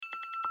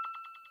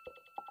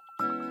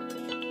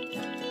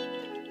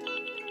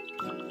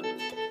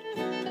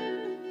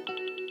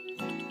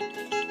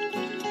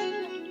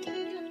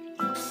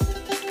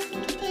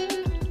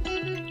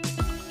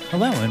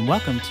Hello and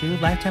welcome to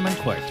Lifetime on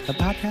Court, the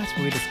podcast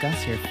where we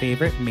discuss your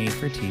favorite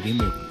made-for-TV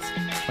movies.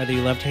 Whether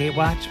you love to hate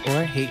watch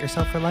or hate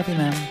yourself for loving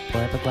them,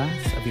 pour up a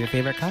glass of your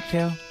favorite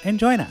cocktail and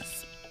join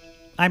us.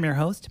 I'm your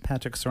host,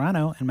 Patrick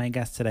Serrano, and my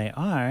guests today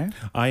are...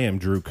 I am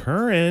Drew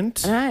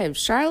Current. And I am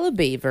Charlotte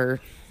Beaver.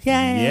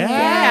 Yay!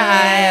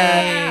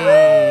 Yeah!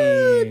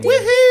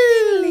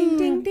 Woohoo! Ding,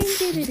 ding, ding,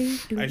 ding, ding,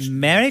 ding.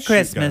 Merry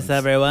Christmas,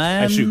 everyone.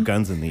 I shoot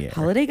guns in the air.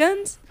 Holiday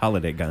guns?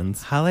 Holiday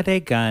guns. Holiday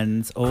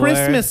guns or...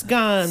 Christmas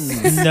guns.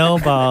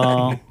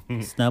 Snowball.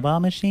 Snowball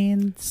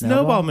machine?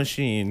 Snowball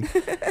machine.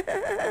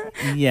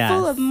 Yes.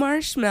 Full of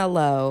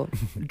marshmallow.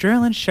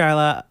 Drew and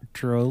Charlotte...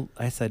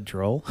 I said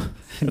droll.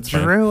 That's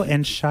Drew fine.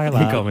 and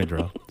Charlotte. You call me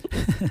Draw.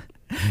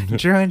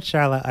 Drew and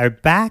Charlotte are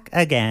back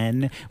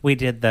again. We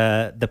did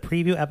the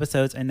preview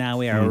episodes, and now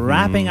we are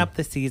wrapping up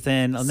the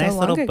season. A So nice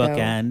little long ago.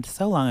 bookend.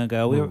 So long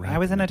ago, I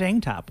was in a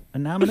tank top,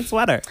 and now I'm in a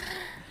sweater.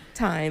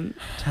 Time.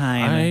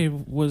 Time.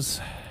 It was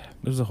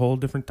a whole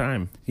different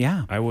time.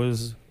 Yeah. I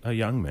was a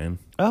young man.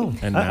 Oh,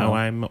 And now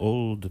I'm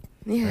old.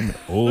 Yeah. I'm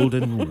old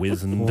and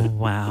wizened.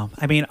 Wow.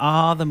 I mean,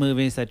 all the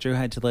movies that Drew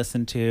had to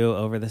listen to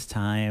over this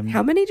time.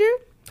 How many, Drew?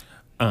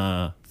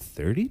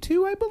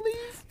 32, I believe.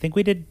 I think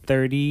we did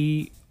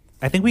 30.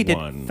 I think we did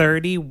One.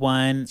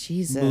 31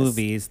 Jesus.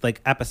 movies,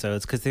 like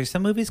episodes, because there's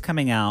some movies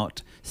coming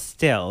out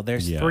still.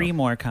 There's Yeah. 3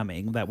 more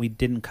coming that we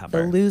didn't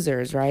cover. The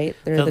losers, right?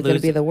 They're The going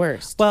to be loser- the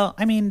worst. Well,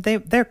 I mean,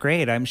 they're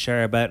great, I'm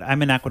sure, but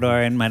I'm in Ecuador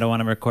and I don't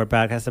want to record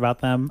podcasts about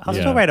them. I'll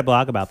still Yeah. write a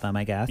blog about them,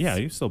 I guess. Yeah,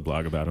 you still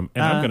blog about them.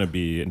 And I'm going to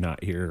be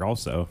not here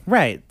also.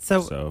 Right.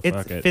 So, it's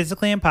fuck it.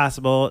 physically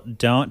impossible.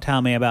 Don't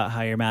tell me about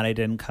how you're mad I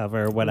didn't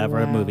cover whatever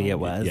Wow. movie it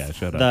was. Yeah,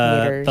 shut up.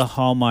 The Haters.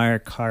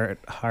 Hallmark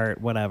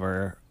heart,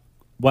 whatever.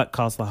 What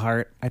Calls the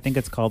Heart? I think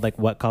it's called like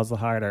What Calls the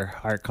Heart or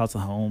Heart Calls the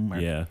Home. Or,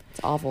 Yeah.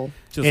 It's awful.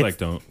 Just It's- like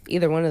don't.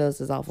 Either one of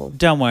those is awful.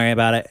 Don't worry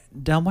about it.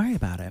 Don't worry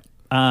about it.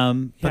 Yeah,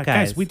 But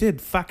guys, we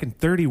did fucking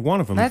 31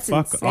 of them. That's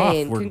Fuck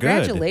insane. off. We're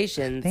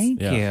Congratulations. Thank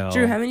Yeah. you.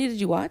 Drew, how many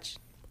did you watch? good.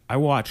 I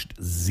watched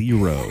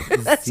 0.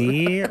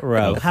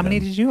 0. How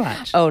many did you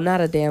watch? Oh, not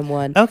a damn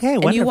one. Okay,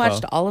 And wonderful. you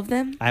watched all of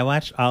them? I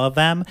watched all of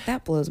them.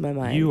 That blows my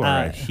mind. You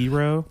are Uh, a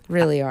hero.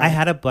 really are. I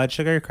had a blood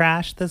sugar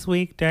crash this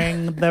week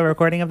during the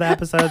recording of the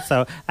episode,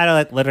 so I had to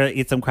like literally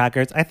eat some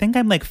crackers. I think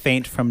I'm like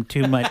faint from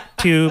too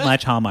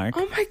much Hallmark.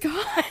 Oh my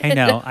God. I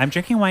know. I'm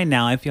drinking wine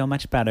now. I feel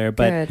much better,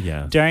 but Good.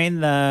 Yeah. during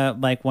the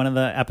like one of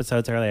the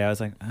episodes earlier, I was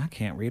like, I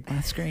can't read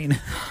my screen.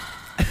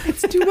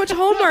 It's too much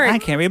Hallmark. I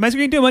can't read my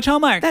screen. Too much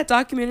Hallmark. That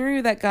documentary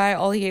with that guy,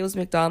 all he ate was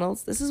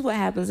McDonald's. This is what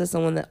happens to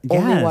someone that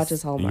only Yes.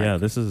 watches Hallmark. Yeah,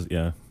 this is,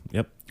 yeah.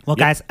 Yep. Well, Yep.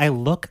 guys, I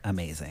look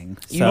amazing.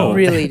 You So,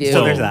 really do.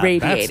 So there's that.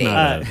 Radiating.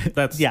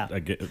 That's yeah.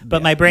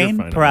 But My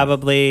brain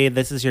probably,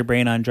 this is your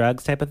brain on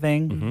drugs type of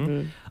thing.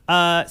 Mm-hmm.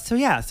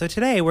 So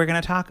today we're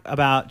going to talk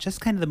about just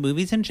kind of the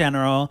movies in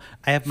general.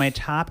 I have my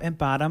top and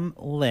bottom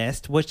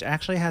list, which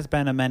actually has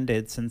been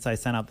amended since I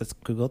sent out this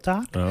Google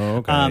Doc. Oh,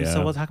 okay.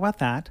 So we'll talk about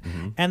that.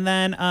 And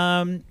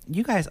then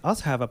you guys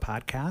also have a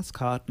podcast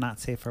called Not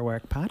Safe for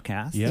Work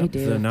Podcast. Yeah, We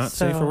do. the Not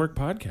Safe So- for Work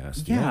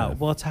podcast. Yeah,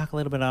 we'll talk a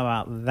little bit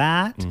about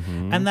that.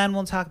 And then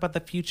we'll talk about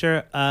the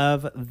future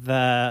of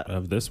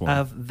Of this one.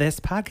 of this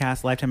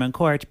podcast, Lifetime on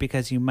Court,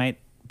 because you might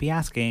be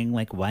asking,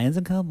 like, why is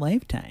it called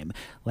Lifetime?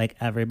 Like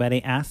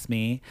everybody asks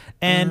me.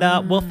 And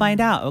we'll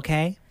find out,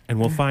 okay? And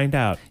we'll find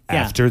out Yeah.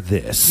 after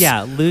this.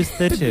 Yeah, lose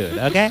the tune,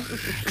 okay?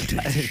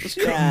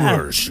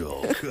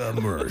 Commercial.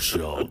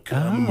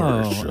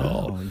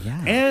 Oh,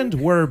 yeah. And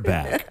we're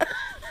back.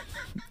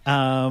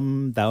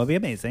 That would be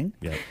amazing.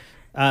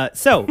 Yeah.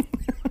 So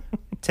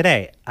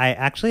today I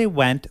actually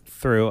went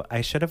through,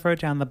 I should have wrote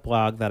down the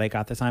blog that I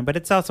got this on, but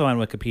it's also on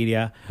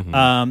Wikipedia.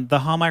 The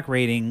Hallmark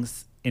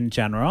ratings in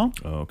general.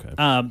 Oh,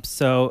 okay.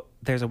 So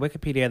there's a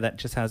Wikipedia that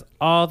just has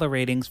all the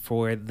ratings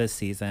for this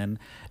season,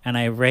 and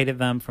I rated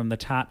them from the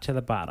top to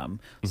the bottom.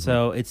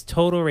 So it's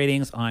total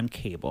ratings on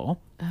cable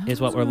is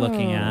what we're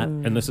looking at.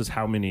 And this is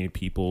how many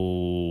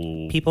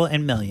people People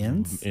in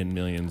millions. in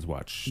millions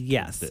watch.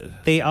 Yes. this.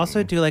 They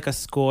also do like a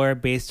score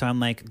based on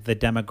like the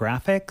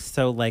demographics.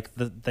 So like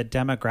the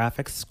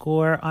demographic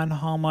score on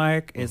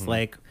Hallmark is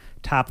like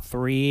top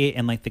 3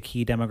 and like the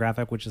key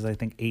demographic, which is I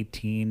think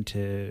 18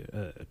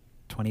 to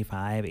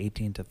 25,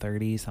 18 to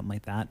 30, something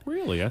like that.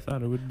 Really? I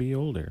thought it would be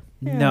older.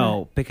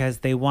 No, because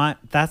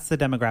that's the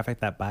demographic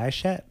that buys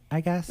shit,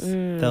 I guess.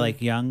 The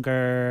like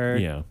younger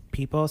Yeah.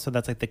 people. So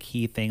that's like the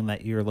key thing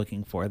that you're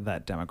looking for,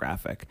 that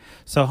demographic.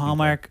 So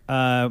Hallmark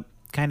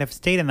kind of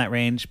stayed in that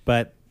range,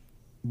 but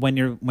when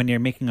you're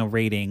making a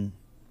rating,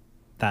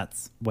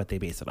 that's what they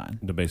base it on.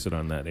 To base it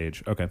on that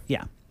age. Okay.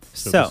 Yeah.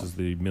 So, So, this is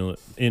the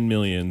in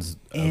millions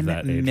of in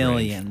that age range.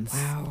 millions.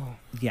 Wow.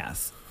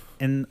 Yes.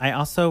 And I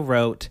also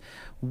wrote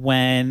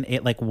when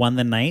it like won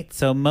the night.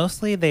 So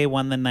mostly they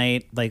won the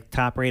night like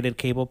top rated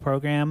cable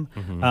program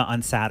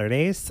on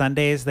Saturdays.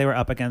 Sundays they were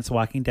up against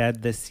Walking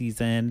Dead this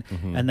season,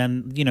 and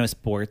then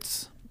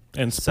sports.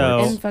 And So-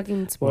 sports. And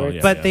fucking sports.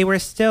 yeah. But they were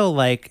still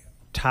like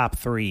top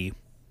 3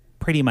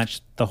 pretty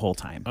much the whole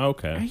time.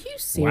 Okay. Are you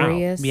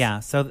serious? Yeah,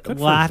 so Good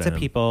for lots of them.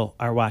 people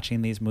are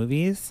watching these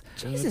movies.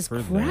 Jesus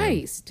for them.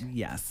 Christ.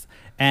 Yes.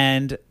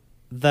 And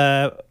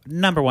the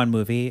number one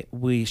movie,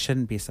 we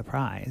shouldn't be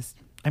surprised.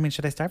 I mean,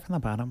 should I start from the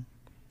bottom?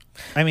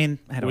 I mean,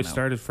 I don't know. We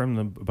started from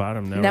the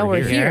bottom. Now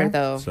we're here,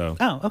 though. So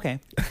Oh, okay.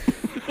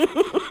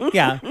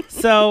 Yeah.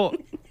 So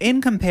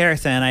in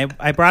comparison,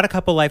 I brought a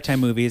couple Lifetime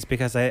movies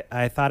because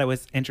I thought it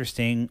was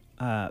interesting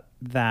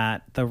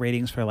that the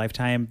ratings for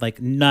Lifetime,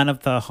 like none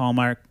of the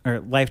Hallmark or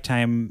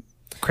Lifetime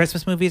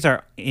Christmas movies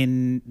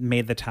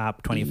made the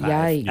top 25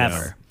 Yikes.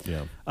 ever.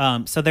 yeah.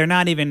 So they're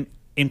not even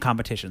in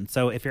competition.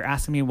 So if you're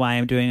asking me why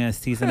I'm doing a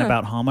season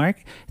about Hallmark,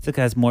 it's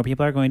because more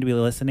people are going to be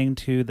listening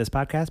to this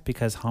podcast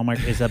because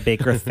Hallmark is a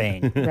bigger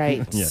thing.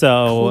 Right. Yeah.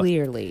 So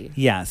Clearly.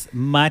 yes,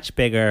 much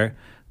bigger.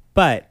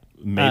 But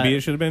Maybe it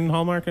should have been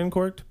Hallmark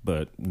Uncorked,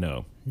 but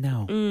no.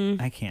 no,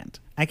 I can't.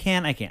 I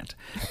can't.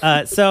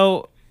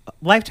 So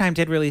Lifetime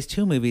did release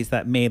two movies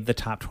that made the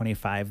top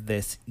 25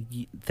 this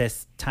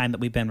time that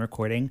we've been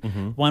recording.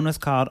 One was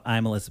called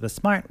I'm Elizabeth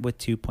Smart with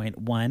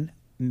 2.1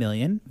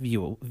 million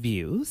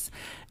views,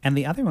 and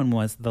the other one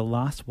was The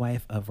Lost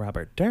Wife of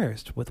Robert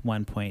Durst with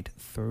 1.3.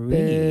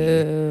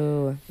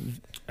 Boo.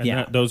 And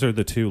Yeah. those are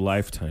the two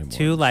Lifetime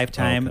Two ones.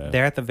 Lifetime. Okay.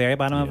 They're at the very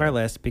bottom of Yeah. our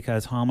list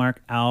because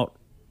Hallmark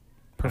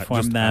outperformed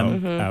Just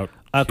them out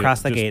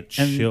across the just gate.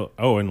 And chill.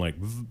 Oh, and like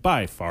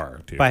by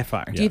far, too. by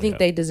far. Do you think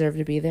they deserve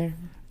to be there?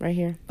 Right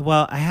here?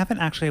 Well, I haven't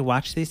actually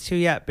watched these two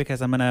yet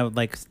because I'm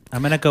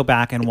gonna go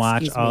back and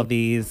watch Excuse all me.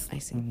 these I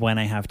see. when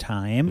I have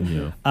time.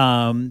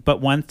 Yeah. But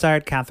one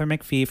starred Catherine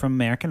McPhee from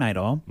American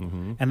Idol,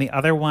 and the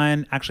other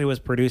one actually was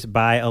produced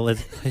by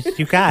Elizabeth.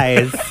 You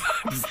guys,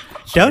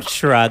 don't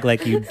shrug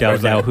like you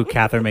don't know who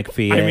Catherine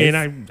McPhee is.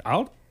 I mean,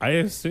 I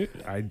assume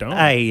I don't.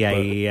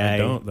 I I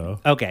don't though.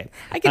 Okay,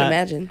 I can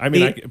imagine. I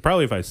mean, The-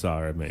 probably if I saw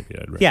her, maybe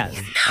I'd. Yes.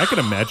 I can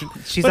imagine.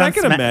 she's but on I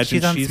can Sma- imagine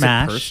she's on she's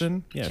Smash. a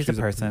person. Yeah, she's a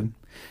person.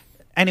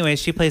 Anyway,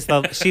 she plays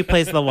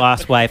the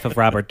lost wife of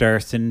Robert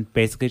Durst, and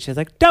basically she's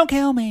like, "Don't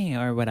kill me"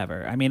 or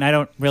whatever. I mean, I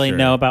don't really Sure.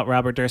 know about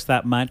Robert Durst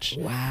that much.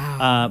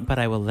 Wow. But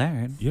I will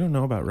learn. You don't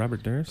know about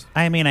Robert Durst?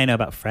 I mean, I know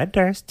about Fred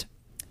Durst.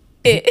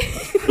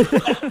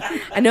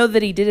 I know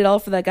that he did it all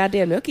for that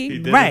goddamn nookie. He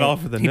did Right. it all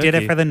for the he did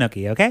it nookie. for the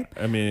nookie, okay?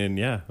 I mean,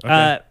 yeah.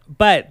 Okay.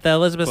 But the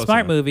Elizabeth Close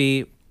Smart enough.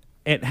 movie,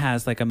 it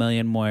has like 1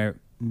 million more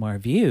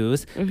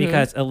views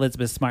because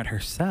Elizabeth Smart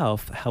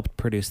herself helped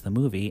produce the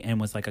movie and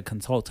was like a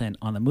consultant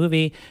on the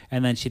movie,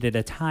 and then she did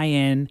a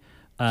tie-in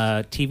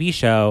TV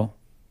show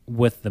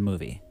with the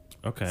movie.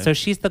 Okay. So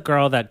she's the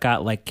girl that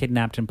got like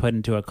kidnapped and put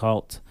into a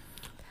cult.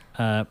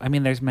 I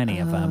mean, there's many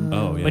of them,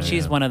 Oh, yeah, but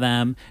she's yeah. one of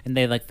them. And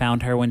they like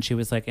found her when she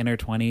was like in her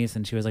 20s,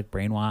 and she was like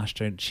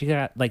brainwashed, and she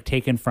got like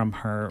taken from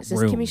her Is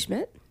this room. Kimmy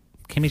Schmidt?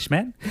 Kimmy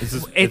Schmidt. This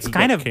is- It's this is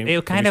kind what of Kim-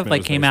 it kind Kimmy of Schmidt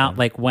like was came based out on.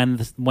 like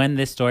when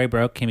this story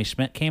broke, Kimmy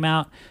Schmidt came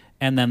out,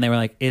 and then they were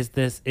like, is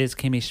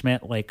Kimmy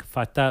Schmidt like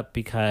fucked up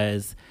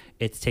because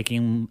it's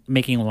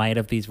making light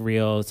of these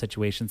real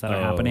situations that are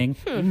Oh. happening?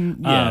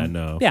 Yeah,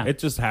 no. yeah. It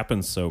just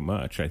happens so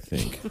much, I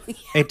think.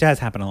 It does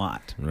happen a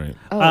lot. Right.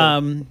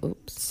 Oh,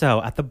 oops.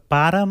 So at the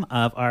bottom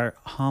of our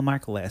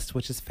Hallmark list,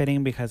 which is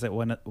fitting because it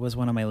was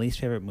one of my least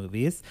favorite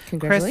movies,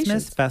 Congratulations.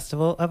 Christmas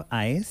Festival of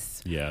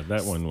Ice, Yeah,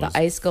 that one was. The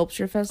Ice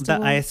Sculpture the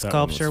Festival? ice that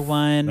sculpture one.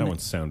 one. That one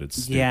sounded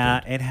stupid.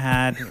 Yeah, it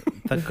had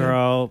the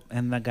girl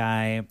and the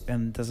guy,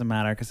 and it doesn't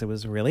matter because it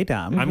was really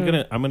dumb. I'm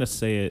gonna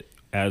say it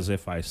as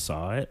if I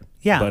saw it.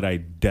 Yeah. But I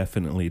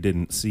definitely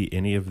didn't see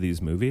any of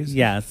these movies.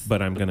 Yes.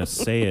 But I'm gonna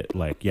say it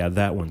like, yeah,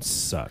 that one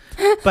sucked.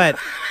 But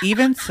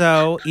even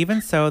so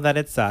that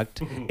it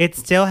sucked, it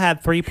still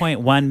had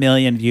 3.1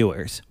 million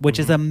viewers, which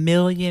is a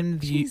million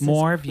Jesus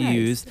more Christ.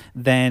 views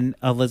than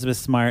Elizabeth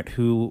Smart,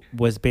 who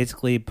was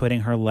basically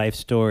putting her life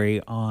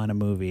story on a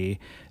movie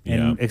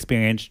and Yeah.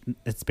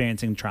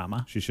 experiencing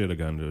trauma. She should have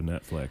gone to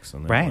Netflix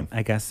on that Right, one.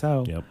 I guess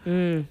so. Yep.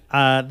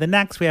 The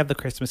next we have The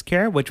Christmas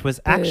Cure, which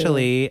was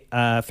actually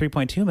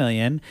 3.2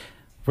 million,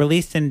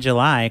 released in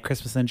July,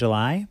 Christmas in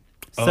July.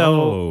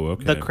 So Oh,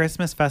 okay. the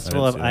Christmas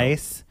Festival I of didn't see that.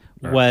 Ice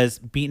was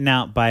beaten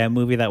out by a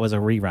movie that was a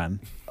rerun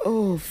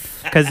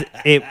Oof. because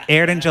it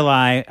aired in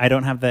July. I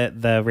don't have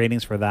the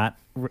ratings for that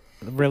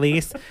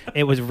release.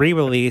 It was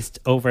re-released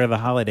over the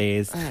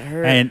holidays, That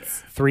hurts. and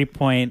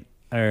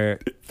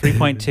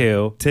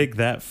 3.2. Take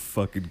that,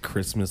 fucking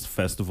Christmas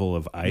Festival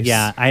of Ice.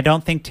 Yeah, I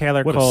don't think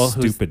Taylor What a Cole,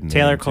 stupid name,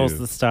 Taylor Cole's too.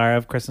 the star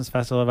of Christmas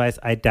Festival of Ice.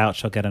 I doubt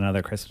she'll get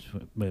another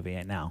Christmas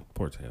movie now.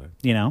 Poor Taylor.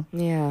 You know?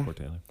 Yeah. Poor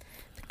Taylor.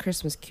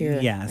 Christmas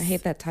Cure. Yes. I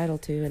hate that title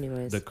too,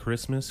 anyways. The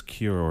Christmas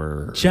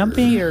Cure.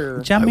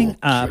 Jumping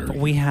up,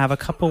 we have a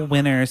couple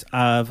winners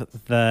of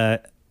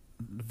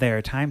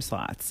their time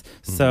slots.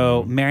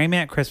 So Merry Me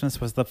at Christmas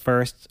was the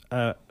first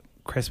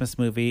Christmas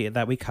movie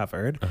that we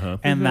covered,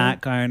 and that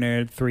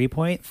garnered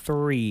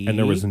 3.3. And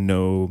there was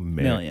no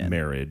Million.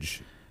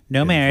 marriage.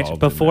 no marriage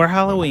involved in before that.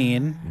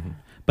 Halloween,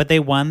 but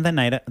they won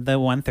the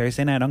one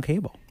Thursday night on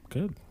cable.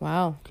 Good.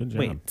 Wow. Good job.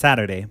 Wait,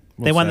 Saturday.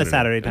 Well, They won the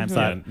Saturday. Saturday time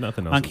slot Yeah,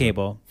 nothing else on is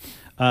cable.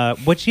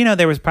 Which,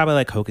 there was probably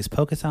like Hocus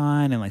Pocus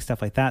on and like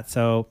stuff like that.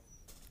 So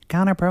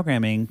counter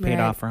programming paid Right.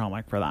 off for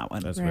Hallmark for that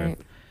one. That's Right.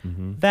 fair.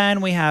 Mm-hmm.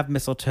 Then we have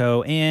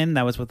Mistletoe Inn.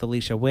 That was with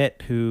Alicia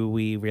Witt, who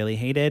we really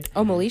hated.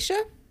 Oh, Militia?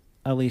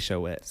 Alicia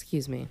Witt.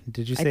 Excuse me.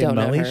 Did you I say don't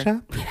know her.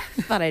 Alicia?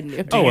 I thought I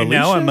knew. Do Oh, you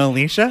know a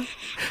Alicia?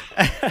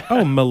 Alicia?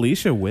 Oh,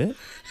 Alicia Witt?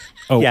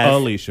 Oh, Yes.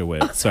 Alicia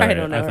Witt. sorry, Sorry, I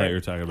don't know thought her. you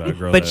were talking about a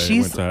girl But that I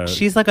she's went to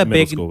she's like a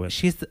middle big school with.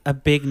 she's a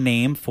big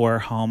name for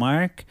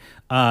Hallmark.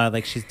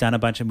 Like she's done a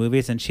bunch of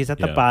movies and she's at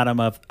the Yeah. bottom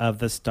of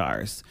the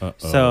stars. Uh-oh.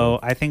 So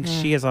I think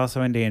she is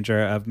also in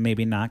danger of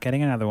maybe not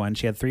getting another one.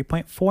 She had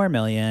 3.4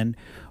 million,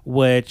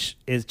 which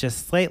is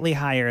just slightly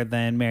higher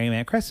than Merry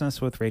Merry Christmas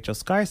with Rachel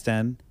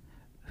Skarsten,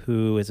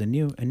 who is a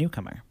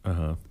newcomer.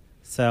 Uh-huh.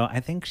 So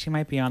I think she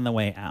might be on the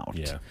way out.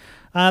 Yeah.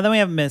 Then we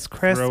have Miss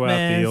Christmas. Throw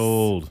out the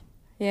old.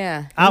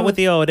 Yeah. Out with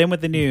the old, in with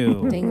the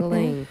new.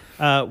 Ding-a-ling.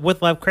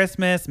 With Love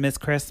Christmas, Miss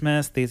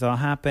Christmas, these all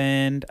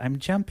happened. I'm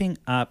jumping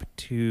up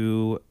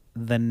to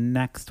the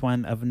next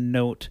one of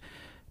note,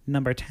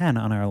 number 10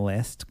 on our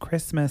list,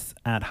 Christmas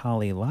at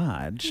Holly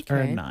Lodge, or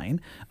Okay.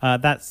 9.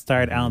 That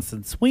starred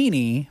Alison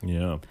Sweeney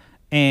Yeah.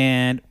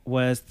 and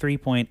was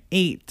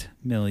 3.8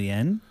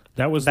 million.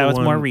 That was That the was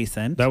one, more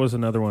recent. That was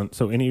another one.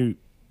 So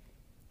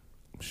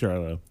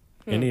Charlotte,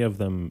 any of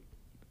them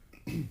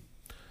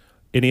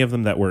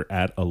that were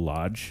at a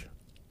lodge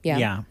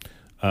Yeah.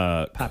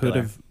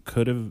 Popular.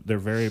 could have they're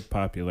very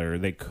popular.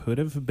 They could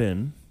have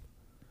been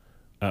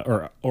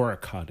or a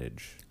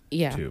cottage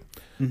Yeah. too.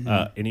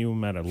 Mm-hmm. Any of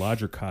them at a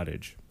lodge or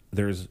cottage,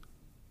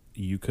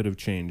 you could have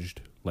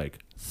changed like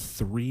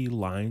 3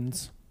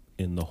 lines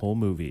in the whole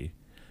movie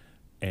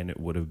and it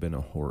would have been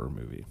a horror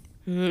movie.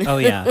 Oh,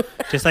 yeah.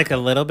 Just like a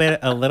little bit,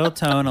 a little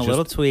tone, a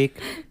little tweak.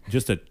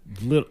 Just a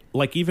little,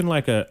 like even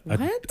like a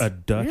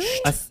Dutch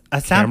Really?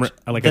 A sound, camera,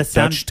 like the a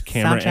sound- Dutch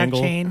camera soundtrack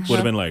angle change. would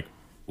have been like,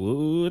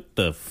 what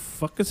the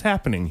fuck is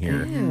happening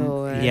here?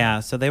 Ew. Yeah,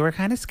 so they were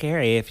kind of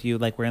scary if you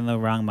like were in the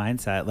wrong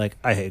mindset. Like,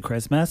 I hate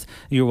Christmas.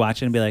 You were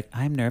watching and be like,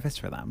 I'm nervous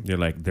for them. You're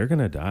like, they're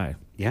gonna die.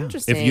 Yeah.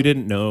 Interesting. If you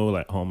didn't know,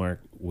 like Hallmark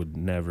would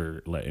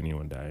never let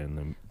anyone die in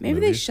them.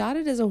 Maybe they shot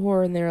it as a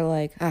horror and they were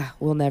like,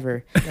 we'll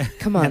never.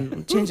 Come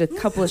on, change a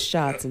couple of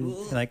shots and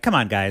You're like, come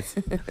on, guys.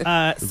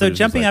 So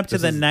jumping up to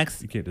the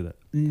next you can't do that.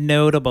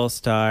 notable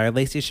star,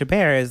 Lacey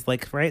Chabert is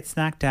like right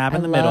smack dab in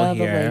I the middle love a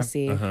here.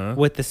 Lacey. Uh-huh.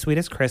 With The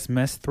Sweetest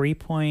Christmas,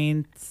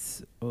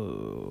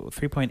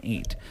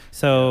 3.8.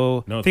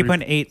 So No,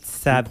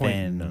 3.87.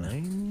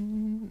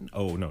 3.9?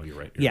 Oh no, you're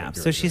right. Yeah,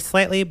 so she's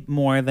slightly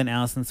more than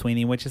Alison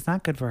Sweeney, which is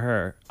not good for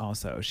her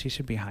also. She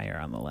should be higher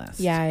on the list.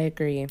 yeah, I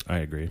agree. I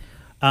agree.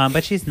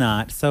 But she's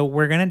not. So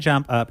we're going to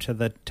jump up to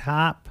the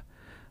top.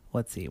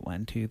 Let's see.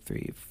 1, 2,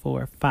 3,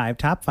 4, 5.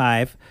 Top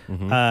 5.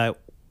 Mm-hmm.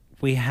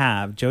 We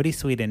have Jodie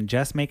Sweetin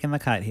just making the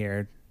cut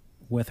here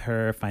with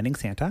her Finding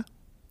Santa.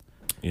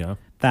 Yeah.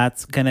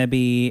 That's going to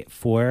be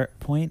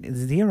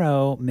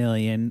 4.0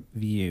 million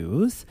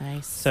views.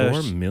 Nice.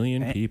 So 4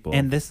 million people.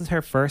 And this is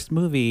her first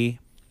movie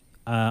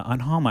on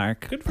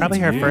Hallmark. Good for Probably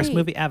her you. first Right.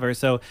 movie ever.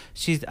 So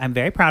I'm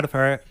very proud of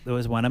her. It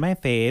was one of my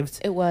faves.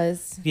 It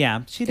was.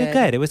 Yeah, she did Good.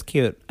 good. It was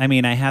cute. I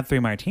mean, I had 3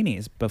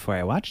 martinis before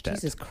I watched it.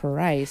 Jesus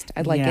Christ.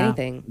 I'd like Yeah.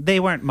 anything.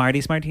 They weren't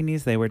Marty's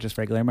martinis. They were just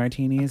regular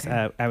martinis.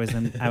 I was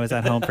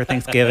at home for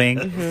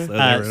Thanksgiving.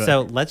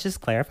 So let's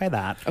just clarify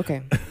that.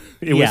 Okay.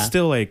 It Yeah. was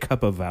still a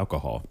cup of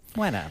alcohol.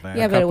 Whatever.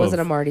 Yeah, but it cup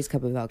wasn't of- a Marty's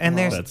cup of alcohol. And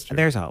That's true.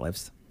 there's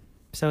olives.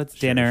 So it's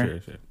Sure,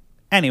 dinner. sure.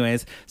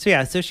 Anyways, so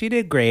yeah, so she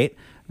did great.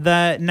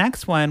 The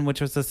next one,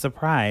 which was a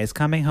surprise,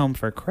 Coming Home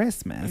for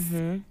Christmas.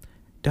 That's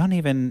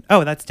Danica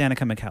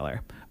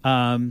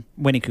McKellar.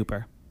 Winnie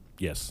Cooper.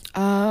 Yes.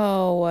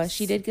 Oh,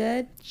 she did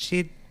good?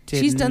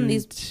 She's done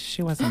these-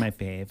 She wasn't my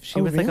fave. She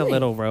Oh, was like a really?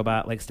 little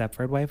robot, like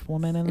Stepford wife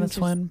woman in this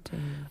one.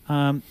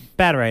 Interesting.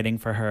 Bad writing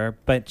for her,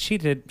 but she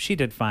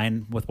did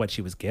fine with what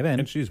she was given.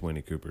 And she's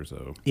Winnie Cooper,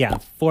 so Yeah,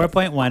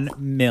 4.1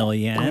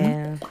 million.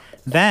 Yeah.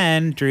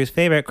 Then Drew's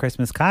favorite,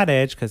 Christmas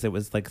Cottage, because it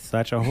was like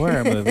such a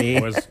horror movie,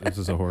 this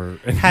is a horror.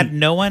 had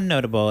no one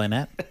notable in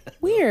it.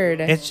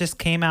 Weird. It just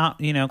came out,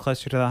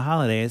 closer to the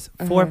holidays.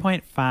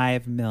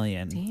 4.5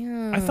 million.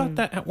 Damn. I thought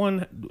that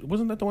one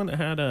wasn't that the one that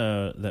had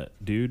that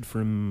dude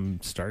from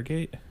Stargate.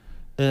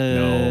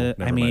 No,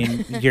 I never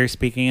mean, you're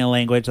speaking a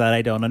language that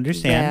I don't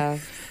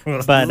understand.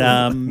 Yeah. But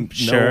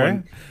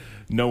sure.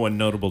 No one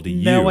notable to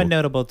you. No one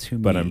notable to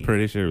me. But I'm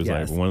pretty sure it was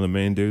Yes. like one of the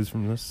main dudes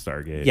from the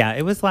Stargate. Yeah,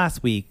 it was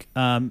last week.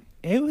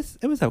 It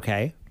was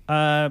okay.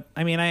 I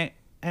mean, I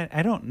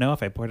don't know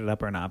if I poured it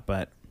up or not,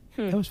 but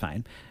it was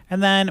fine.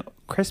 And then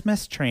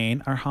Christmas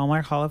Train, our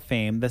Hallmark Hall of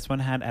Fame. This one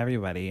had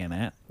everybody in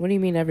it. What do you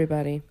mean,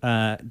 everybody?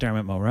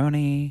 Dermot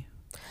Mulroney,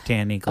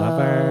 Danny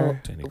Glover.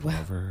 Danny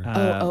Glover.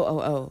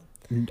 Oh.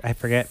 I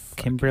forget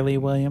Kimberly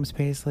Williams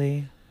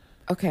Paisley.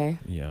 Okay.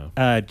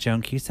 yeah.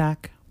 Joan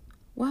Cusack.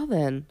 Well,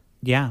 then.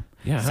 Yeah.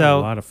 Yeah. Had So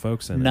a lot of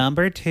folks in it.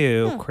 number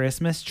 2,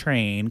 Christmas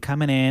Train,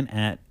 coming in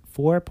at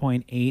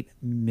 4.8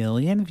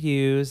 million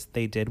views.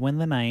 They did win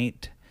the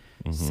night.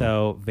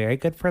 So very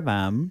good for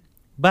them.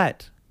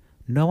 But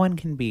no one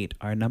can beat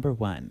our number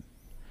 1,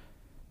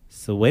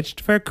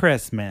 Switched for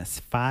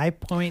Christmas,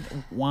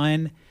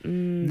 5.1 The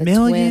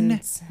million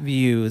twins.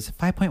 views.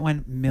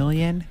 5.1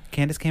 million.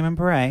 Candace Cameron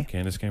Bure.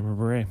 Candace Cameron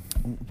Bure.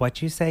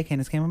 What you say,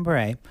 Candace Cameron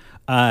Bure?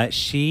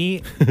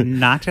 She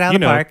knocked it out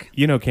of the park.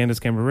 You know Candace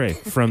Cameron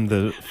Bure from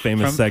the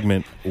famous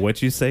segment,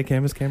 What You Say,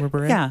 Candace Cameron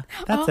Bure? Yeah,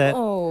 that's it.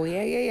 Oh,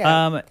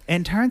 yeah.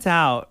 And turns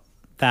out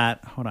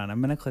that, hold on, I'm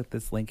going to click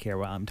this link here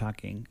while I'm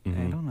talking.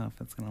 Mm-hmm. I don't know if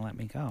it's going to let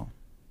me go.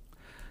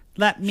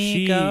 Let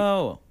me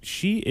go.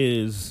 She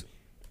is,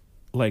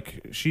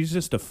 like, she's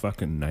just a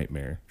fucking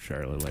nightmare,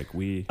 Charlotte. Like,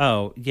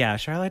 Oh, yeah.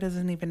 Charlotte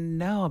doesn't even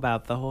know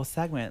about the whole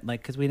segment,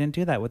 like, because we didn't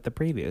do that with the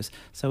previews.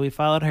 So we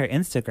followed her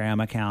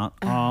Instagram account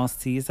all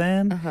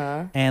season.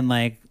 And,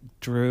 like,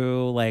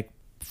 Drew, like,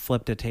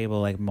 flipped a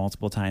table, like,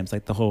 multiple times.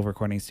 Like, the whole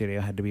recording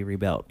studio had to be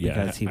rebuilt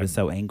because he was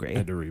so angry.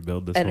 had to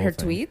rebuild this And whole her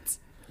thing. tweets?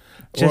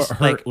 Just,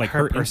 Or like,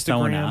 her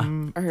persona.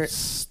 Instagram Or her-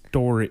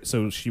 story.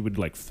 So she would,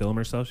 like, film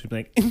herself. She'd be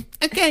like,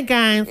 okay,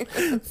 guys.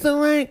 So,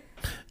 like,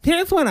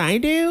 here's what I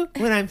do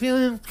when I'm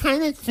feeling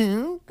kind of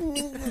too.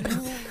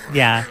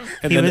 Yeah.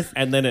 And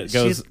then it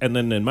goes, she's- and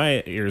then in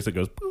my ears it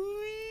goes,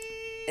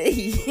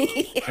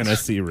 and I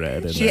see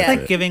red. And She's that's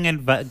like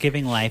it.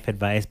 giving life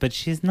advice, but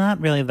she's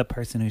not really the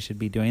person who should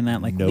be doing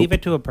that. Like, Nope. leave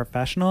it to a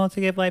professional to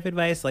give life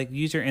advice. Like,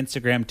 use your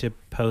Instagram to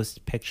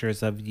post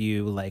pictures of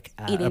you, like,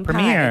 at Eating a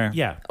premiere. pie.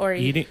 Yeah. Or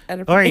eating. at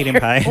a Or eating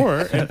pie. Or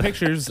and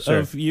pictures Sure.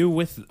 of you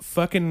with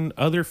fucking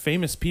other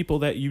famous people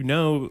that you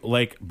know,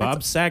 like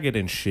Bob Saget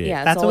and shit.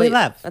 Yeah. That's all what we we-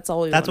 love. that's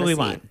all we That's what wanna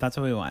we see. want. That's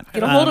what we want.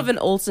 Get a hold of an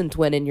Olsen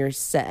twin in your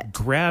set.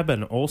 Grab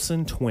an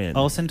Olsen twin.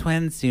 Olsen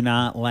twins do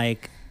not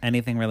like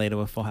anything related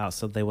with Full House,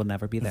 so they will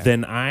never be there.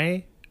 Then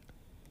I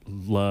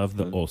love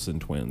the Olsen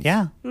twins.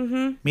 Yeah.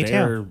 Mm-hmm. Me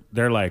too.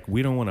 They're like,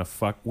 we don't want to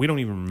fuck. We don't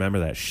even remember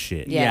that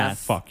shit.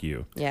 Yes. Fuck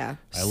you. Yeah.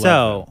 I love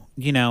So,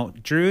 you know,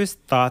 Drew's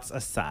thoughts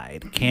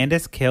aside,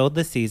 Candace killed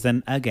the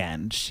season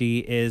again.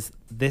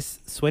 This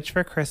Switch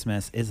for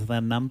Christmas is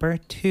the number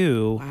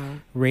 2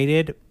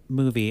 rated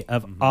movie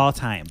of all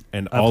time.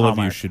 And of all of you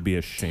Hallmark. should be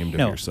ashamed of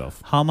No,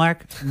 yourself.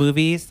 Hallmark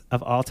movies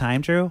of all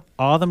time, Drew.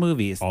 All the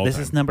movies. All This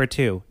time. is number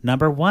 2.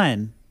 Number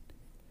 1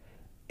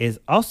 is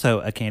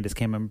also a Candace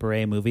Cameron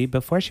Bure movie.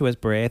 Before she was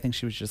Bure, I think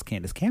she was just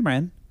Candace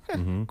Cameron.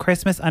 Mm-hmm.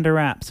 Christmas Under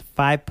Wraps,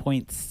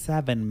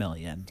 5.7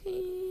 million.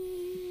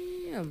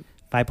 Damn.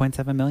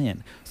 5.7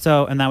 million.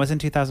 So, and that was in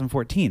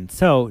 2014.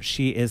 So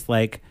she is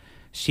like,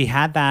 she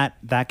had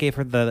that gave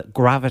her the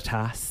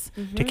gravitas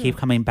to keep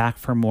coming back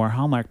for more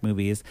Hallmark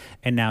movies.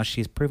 And now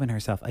she's proven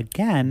herself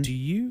again.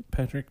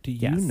 Patrick, do you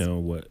Yes. know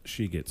what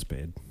she gets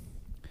paid?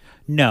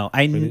 No,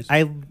 Movies?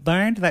 I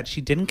learned that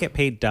she didn't get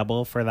paid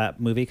double for that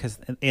movie because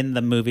in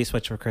the movie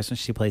Switch for Christmas,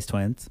 she plays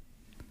twins.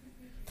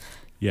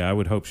 Yeah, I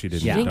would hope she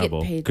didn't She didn't get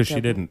double paid because she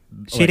double. didn't.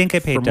 She didn't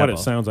get paid From what double.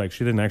 it sounds like,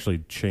 she didn't actually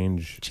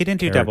change. She didn't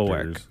do double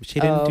work. characters. She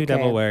didn't do okay.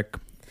 double work.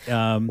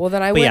 Well,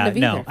 then I but wouldn't yeah, have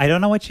no, either. I don't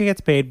know what she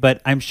gets paid,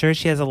 but I'm sure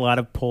she has a lot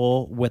of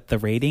pull with the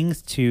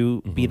ratings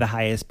to be the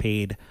highest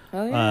paid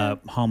Oh, yeah.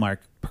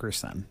 Hallmark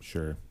person.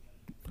 Sure,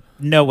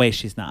 No way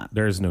she's not.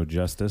 there is no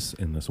justice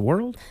in this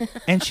world.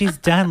 And she's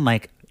done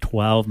like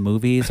 12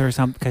 movies or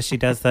something because she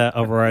does the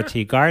Aurora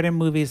Tea Garden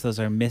movies. Those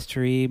are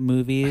mystery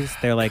movies.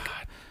 They're like,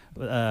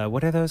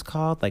 what are those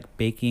called? Like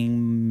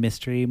baking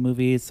mystery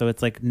movies. So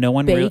it's like no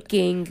one really.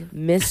 Baking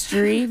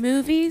mystery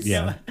movies?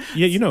 Yeah,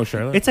 you know,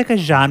 Charlotte. It's like a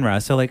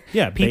genre. So like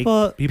yeah,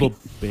 people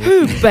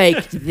Who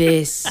baked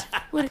this?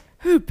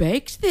 Who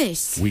baked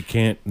this? we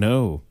can't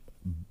know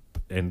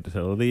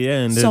until the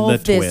end. Solve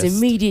of the this twist.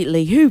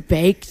 immediately. Who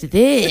baked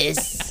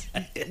this?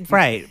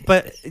 Right,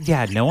 but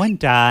yeah, no one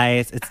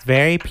dies. It's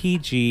very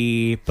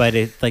PG, but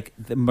it's like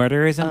the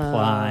murder is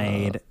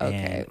implied,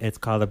 okay. and it's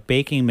called a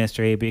baking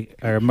mystery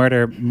or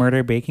murder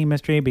baking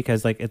mystery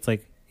because like it's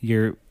like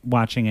you're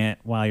watching it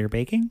while you're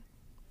baking.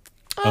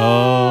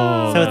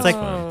 Oh, So it's like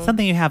that's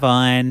something you have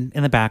on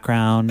in the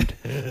background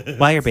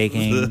while you're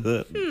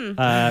baking.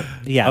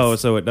 Yes. Oh,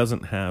 so it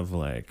doesn't have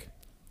like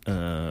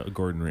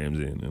Gordon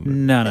Ramsay in it.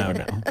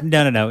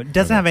 No. It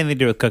doesn't have anything to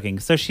do with cooking.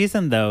 So she's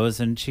in those,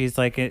 and she's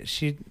like,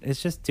 she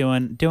is just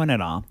doing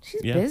it all.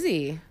 She's Yeah.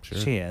 busy. Sure.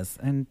 She is,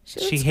 and She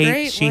she looks hates.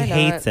 great. She Why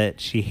hates not? it.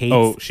 She hates.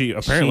 Oh, she's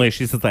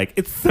just like,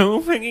 it's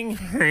so fucking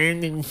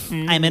hard.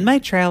 I'm in my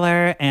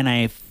trailer, and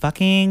I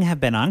fucking have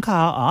been on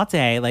call all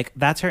day. Like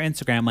that's her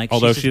Instagram. Like,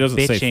 Although she's she just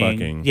doesn't say bitching.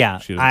 fucking. Yeah,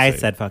 She doesn't I say-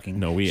 said fucking.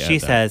 No, we She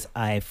add that. says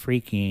I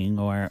freaking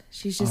or.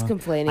 She's just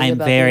complaining I'm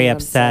about very being on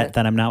upset set.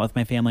 that I'm not with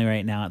my family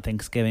right now at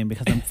Thanksgiving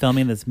because I'm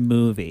filming this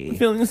movie.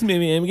 Filming this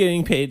movie, I'm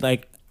getting paid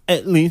like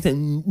at least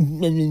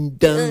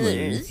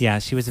 $1 Yeah,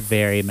 she was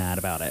very mad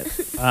about it.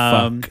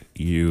 Fuck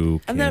you,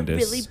 Candace. I'm not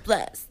really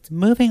blessed.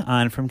 Moving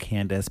on from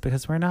Candace,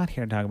 because we're not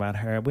here to talk about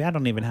her. I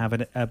don't even have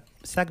a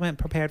segment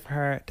prepared for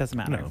her. It doesn't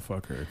matter. No,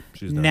 fuck her.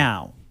 She's done.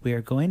 Now, we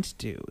are going to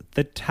do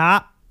the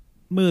top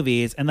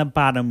movies and the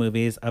bottom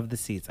movies of the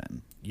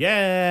season.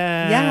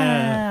 Yeah.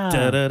 Yeah.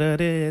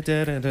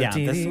 Yeah,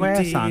 this is where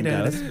a song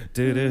goes.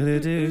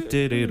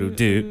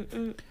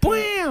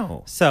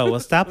 Wow. So we'll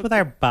stop with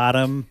our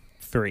bottom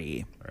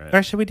 3. Right.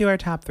 Or should we do our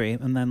top 3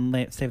 and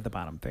then save the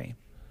bottom 3?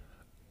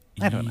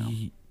 I don't know.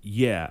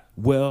 Yeah.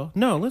 Well,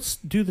 no, let's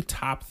do the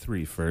top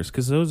 3 first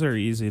because those are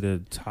easy to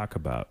talk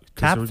about.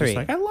 'Cause Top we're 3. Just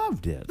like, I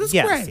loved it. This is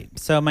Yes. great.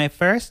 So my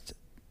first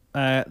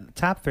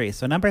top 3.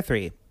 So number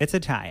 3, it's a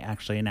tie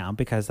actually now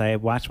because I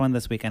watched one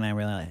this week and I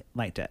really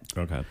liked it.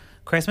 Okay.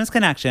 Christmas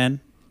Connection.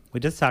 We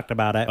just talked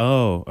about it.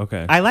 Oh,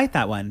 okay. I like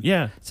that one.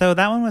 Yeah. So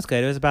that one was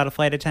good. It was about a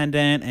flight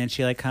attendant and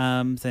she like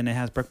comes and it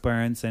has Brooke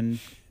Burns and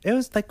it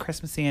was like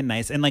Christmassy and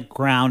nice and like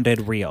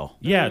grounded real.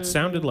 Yeah, it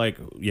sounded like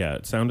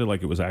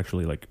it was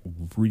actually like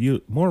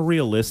more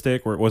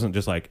realistic where it wasn't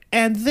just like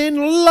and then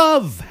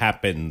love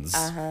happens.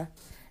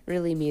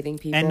 Really meeting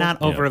people. And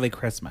not overly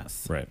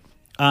Christmas. Right.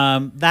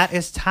 That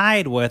is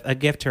tied with A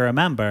Gift to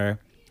Remember,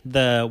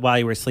 the While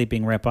You Were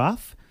Sleeping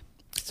ripoff,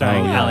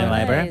 starring Oh, yeah. Ally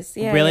Leiber. Nice.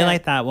 Yeah, really yeah.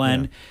 like that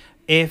one. Yeah.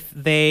 If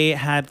they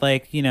had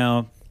like, you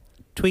know,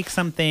 tweaked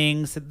some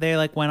things, they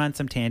like went on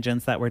some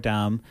tangents that were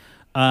dumb.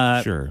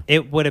 Sure.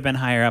 It would have been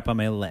higher up on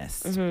my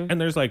list. And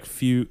there's like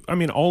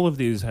all of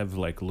these have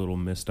like little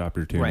missed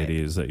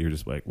opportunities that you're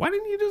just like, why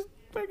didn't you just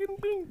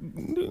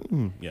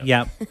fucking yeah.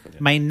 Yep.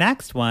 My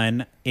next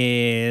one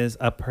is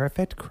A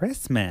Perfect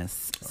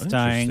Christmas,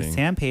 starring Interesting.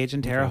 Sam Page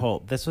and Tara Okay.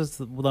 Holt. This was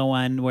the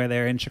one where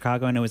they're in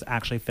Chicago and it was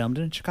actually filmed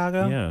in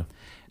Chicago.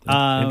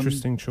 Yeah.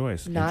 Interesting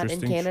choice. Not in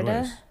Interesting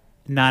Canada? choice.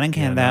 Not in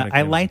Canada. not in I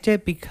Canada. liked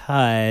it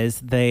because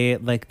they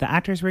like the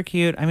actors were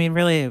cute. I mean,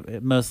 really,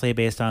 mostly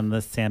based on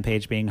the Sam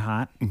Page being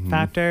hot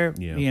factor.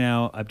 Yeah. You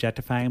know,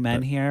 objectifying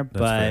men here, that's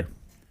but fair.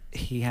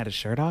 he had his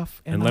shirt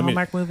off in And the let me-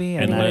 Hallmark movie,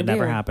 and and let- that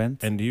never do. happened.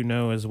 And you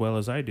know as well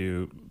as I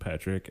do,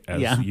 Patrick,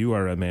 as Yeah. you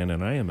are a man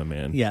and I am a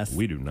man. Yes.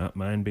 We do not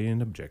mind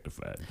being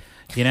objectified.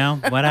 You know,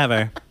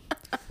 whatever.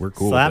 We're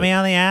cool. Slap with me it.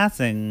 on the ass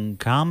and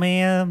call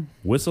me a.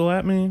 Whistle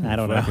at me. I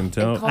don't know. Fucking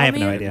tell. And call I have me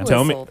no and idea.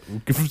 Tell me,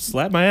 whistle.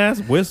 slap my ass,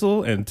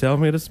 whistle, and tell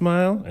me to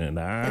smile, and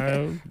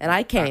And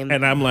I came.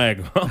 and I'm like,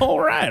 all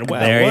right,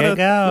 well, There what you a,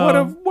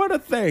 go. what a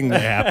thing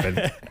that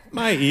happened.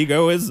 My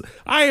ego is,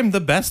 I am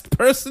the best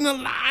person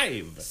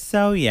alive.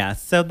 So yeah,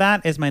 so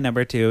that is my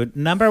number 2.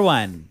 Number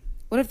 1.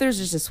 What if there's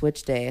just a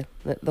switch day?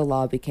 The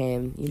law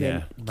became,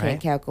 Yeah. Right.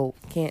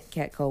 can't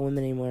catcall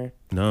women anymore,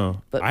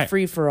 No, but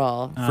free for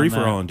all. free for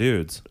no. all and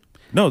dudes.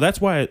 No,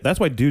 that's why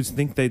dudes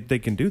think they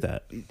can do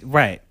that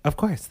Right. Of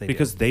course they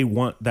because they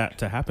want that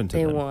to happen to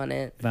They them. want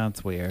it.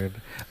 That's weird.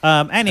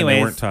 And Anyways,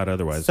 they weren't taught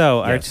otherwise.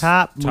 So our Yes.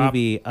 top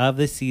movie of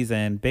the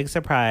season, big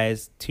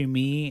surprise to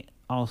me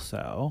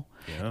also,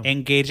 Yeah.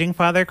 Engaging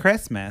Father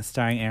Christmas,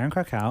 starring Aaron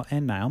Krakow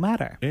and Niall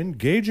Matter.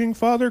 Engaging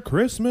Father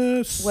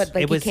Christmas. What,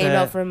 like It he was came a-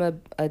 out from a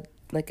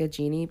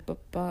genie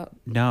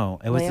No,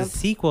 it was a Lamp?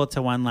 sequel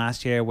to one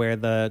last year where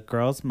the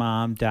girl's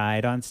mom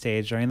died on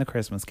stage during the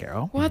Christmas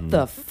Carol. What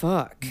the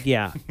fuck?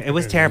 Yeah, it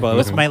was terrible. It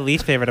was my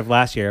least favorite of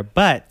last year,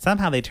 but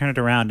somehow they turned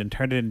it around and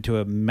turned it into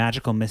a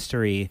magical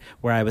mystery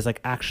where I was like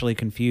actually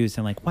confused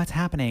and like, what's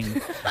happening?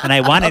 And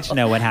I wanted to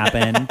know what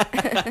happened.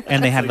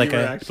 And they had like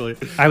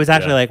I was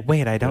actually Yeah. like,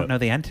 wait, I don't Yeah. know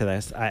the end to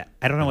this. I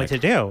don't know what to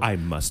do. I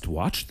must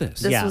watch this.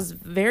 This Yeah. was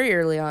very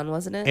early on,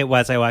 wasn't it? It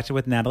was. I watched it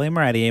with Natalie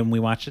Moretti and we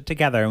watched it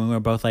together and we were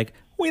both like,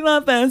 we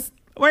love this.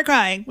 We're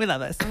crying. We love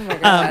this. Oh my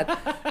God.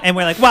 And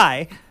we're like,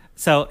 why?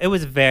 So it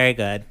was very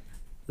good.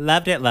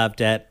 Loved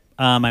it.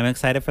 I'm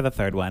excited for the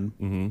third one.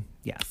 Mm-hmm.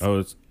 Yes.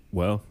 Oh,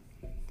 we'll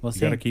you see.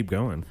 got to keep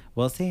going.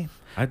 We'll see.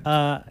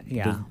 Yeah.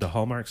 The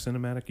Hallmark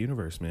Cinematic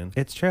Universe, man.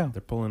 It's true.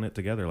 They're pulling it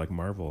together like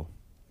Marvel.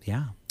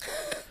 Yeah.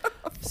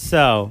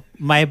 So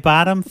my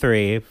bottom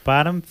three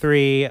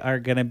are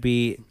gonna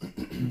be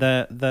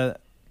the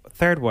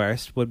third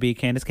worst would be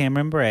Candace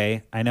Cameron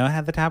Bure. I know it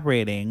had the top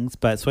ratings,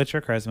 but Switch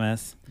for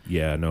Christmas.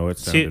 Yeah, no, it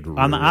sounded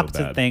On the real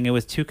opposite bad. thing, it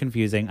was too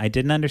confusing. I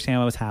didn't understand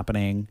what was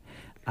happening.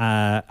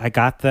 I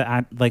got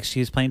like she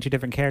was playing 2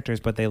 different characters,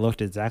 but they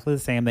looked exactly the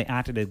same. They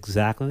acted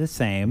exactly the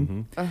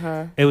same.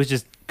 Mm-hmm. It was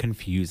just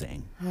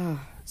confusing.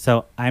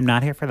 So I'm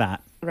not here for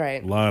that.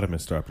 Right. A lot of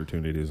missed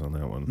opportunities on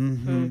that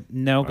one.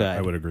 No good.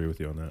 I would agree with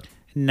you on that.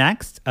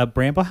 Next, A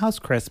Bramble House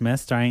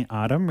Christmas, starring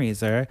Autumn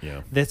Reeser.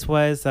 Yeah. This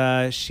was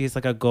she's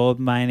like a gold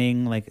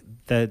mining, like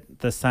the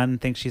son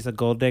thinks she's a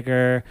gold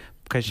digger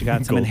because she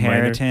got some Gold miner.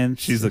 inheritance.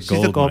 She's a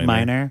gold gold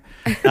miner.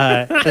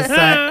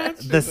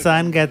 The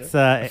son gets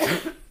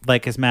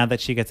like is mad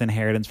that she gets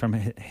inheritance from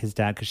his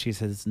dad because she's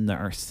his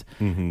nurse,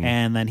 Mhm.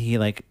 and then he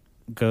like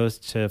goes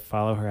to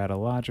follow her at a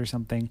lodge or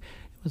something.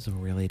 It was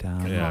really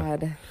dumb. Yeah.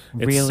 God.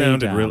 It Really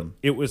sounded dumb. real.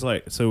 It was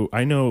like, so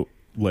I know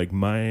like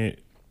my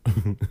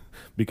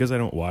because I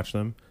don't watch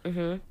them.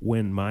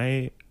 When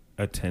my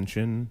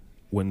attention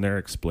when they're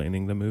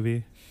explaining the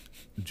movie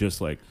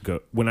just like go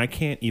when I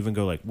can't even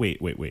go like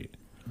wait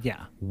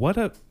Yeah.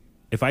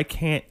 if I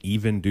can't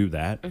even do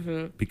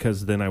that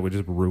because then I would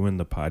just ruin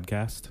the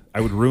podcast. I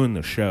would ruin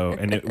the show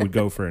and it would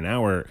go for an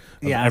hour of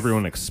Yes.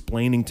 everyone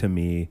explaining to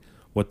me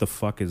what the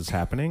fuck is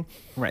happening.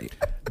 Right.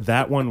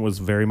 That one was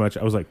very much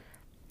I was like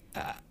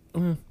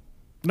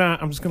nah,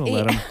 I'm just gonna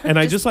let him. And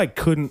I just like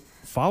couldn't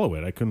follow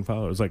it. I couldn't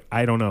follow it. It was like,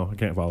 I don't know. I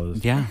can't follow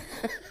this. Yeah.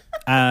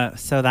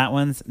 So that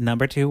one's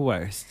number 2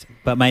 worst.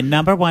 But my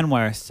number 1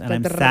 worst, and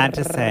I'm sad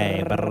to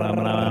say,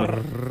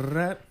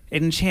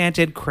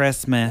 Enchanted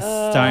Christmas,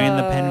 starring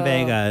the Penn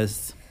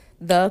Vegas.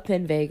 The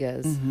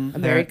Pinvegas. A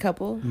married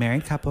couple?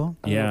 Married couple.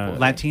 Yeah. boy.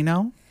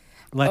 Latino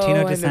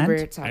I remember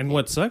descent. talking. And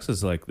what sucks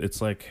is like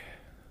it's like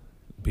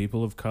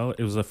people of color.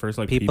 It was the first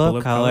like People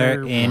of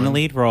color in one,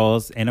 lead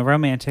roles in a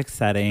romantic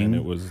setting. and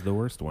it was the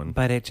worst one.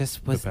 But it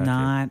just was packet.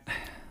 not.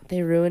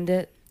 They ruined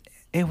it.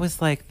 It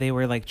was like they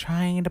were like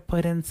trying to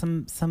put in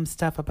some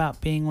stuff about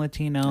being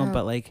Latino,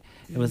 but like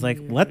it was like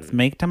let's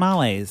make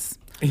tamales.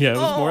 Yeah, it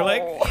was more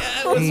like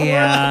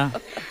Yeah.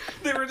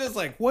 they were just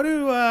like, what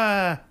do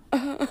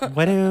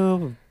What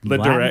do The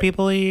Latin direct-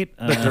 people eat?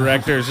 the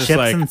director's just chips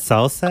like, and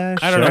salsa.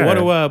 I don't know, what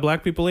Sure. do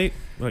black people eat?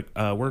 Like,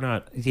 we're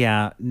not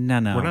Yeah,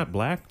 no. we're not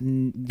black.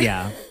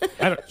 Yeah,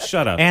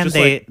 Shut up. And just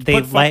they- like, they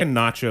put fucking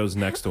nachos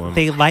next to him.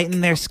 they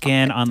lightened their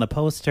skin on the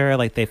poster.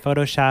 Like they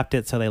photoshopped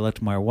it so they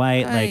looked more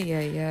white. Like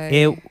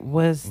it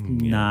was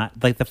not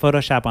like the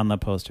Photoshop on the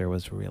poster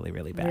was really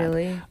really bad.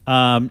 Really?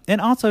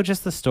 And also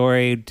just the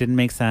story didn't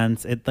make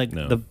sense. It like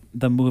No.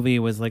 the movie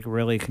was like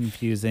really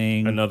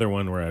confusing. Another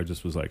one where I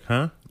just was like,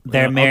 huh?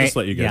 They're I'll married- just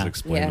let you guys yeah.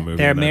 explain Yeah. the movie.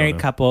 They're a and I don't married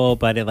know. couple,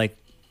 but it like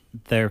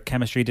their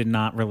chemistry did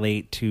not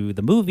relate to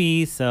the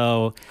movie,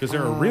 so Because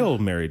they're a real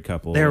married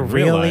couple. they're in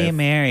real really life.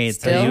 married.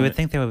 So Still? you would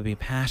think there would be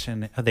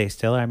passion. Oh, they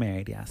still are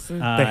married. Yes, They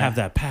have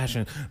that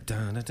passion.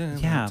 Dun, dun, dun,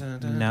 Yeah, dun,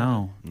 dun,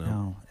 no,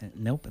 No.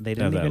 nope. They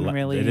They have didn't that even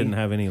really. They didn't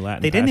have any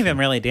Latin. They didn't even passion.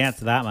 really dance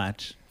that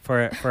much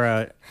for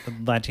a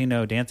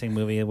Latino dancing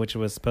movie, which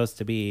was supposed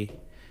to be.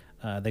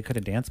 They could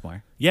have danced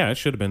more. Yeah, it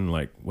should have been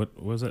like,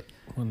 what was it?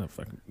 What the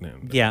fuck? No,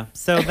 Yeah.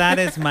 So that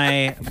is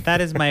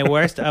my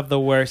worst of the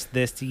worst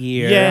this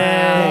year.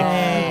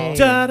 Yay!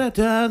 Da da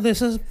da.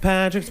 This is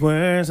Patrick's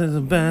worst. Is the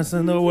best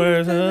in the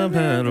worst.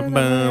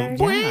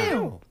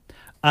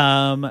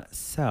 Wow.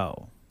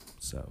 So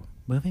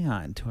Moving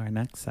on to our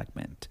next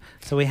segment.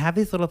 So we have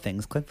these little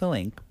things. Click the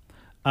link.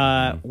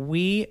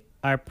 We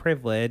are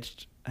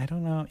privileged. I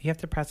don't know. You have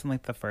to press in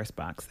like the first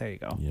box. There you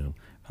go. yeah.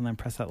 And then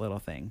press that little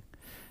thing.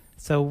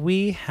 So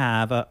we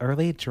have an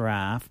early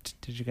draft.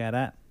 Did you get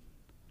it?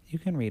 You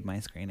can read my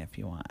screen if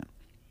you want.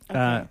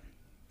 Okay.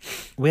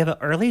 We have an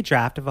early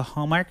draft of a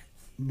Hallmark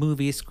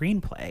movie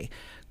screenplay,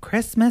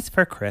 Christmas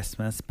for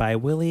Christmas by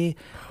Willie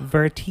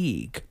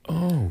Verteeg.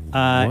 Oh.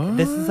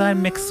 This is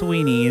on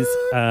McSweeney's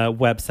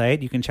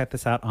website. You can check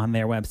this out on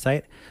their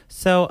website.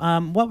 So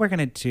what we're going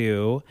to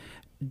do,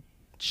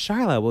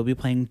 Charlotte will be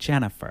playing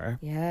Jennifer.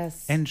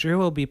 Yes. And Drew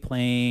will be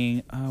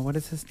playing, what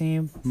is his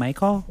name?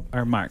 Michael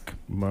or Mark?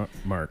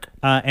 Mark.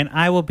 And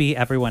I will be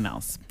everyone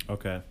else.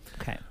 Okay.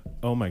 Okay.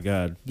 Oh my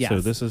God. Yes. So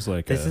this is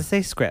like This is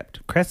a script.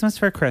 Christmas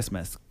for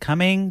Christmas.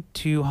 Coming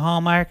to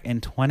Hallmark in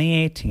in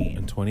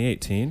 2018.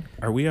 2018.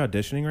 Are we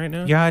auditioning right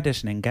now? You're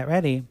auditioning. Get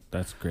ready.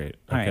 That's great.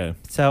 All Okay. right.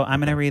 So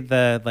I'm going to read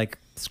the like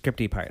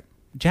scripty part.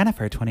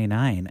 Jennifer,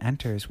 29,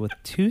 enters with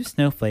 2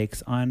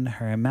 snowflakes on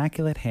her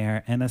immaculate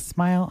hair and a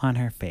smile on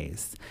her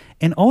face.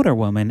 An older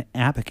woman,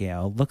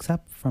 Abigail, looks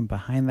up from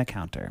behind the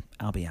counter.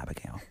 I'll be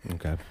Abigail.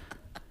 Okay.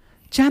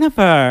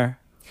 Jennifer!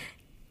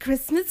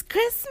 Christmas,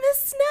 Christmas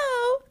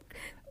snow.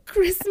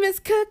 Christmas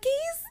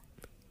cookies.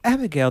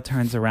 Abigail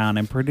turns around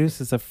and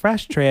produces a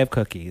fresh tray of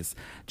cookies.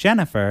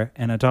 Jennifer,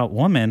 an adult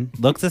woman,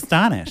 looks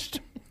astonished.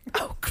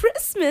 Oh,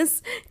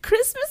 Christmas.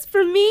 Christmas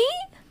for me?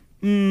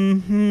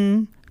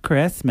 Mm-hmm.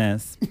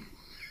 Christmas.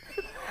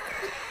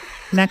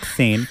 Next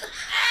scene.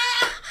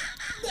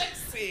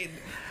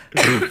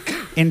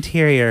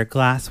 Interior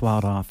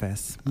glass-walled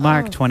office.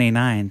 Mark,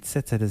 29,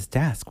 sits at his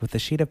desk with a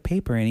sheet of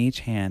paper in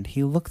each hand.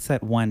 He looks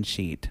at one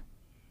sheet.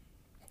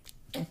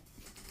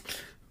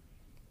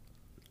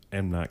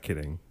 I'm not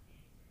kidding.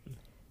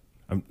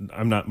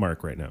 I'm not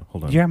Mark right now.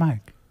 Hold on. You're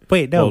Mark.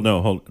 Wait, no. Well,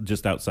 no, hold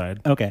just outside.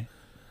 Okay.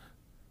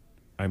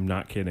 I'm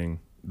not kidding.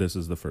 This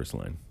is the first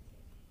line.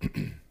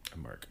 I'm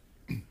Mark.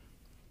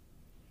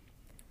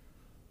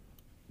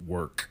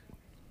 Work.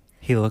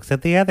 He looks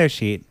at the other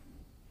sheet,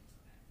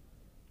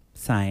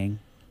 sighing.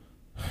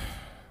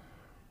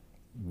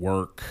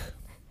 Work.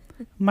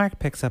 Mark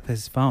picks up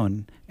his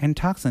phone and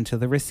talks into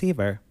the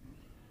receiver.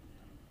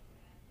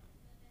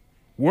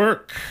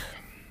 Work.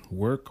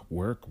 Work.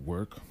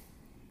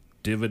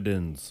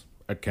 Dividends.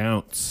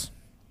 Accounts.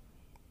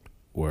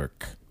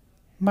 Work.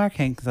 Mark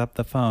hangs up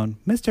the phone.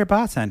 Mr.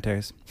 Boss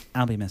enters.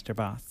 I'll be Mr.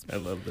 Boss. I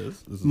love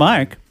this. This is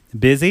Mark,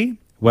 busy?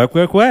 Work.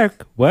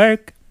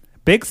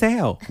 Big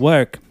sale.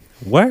 Work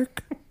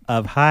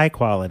of high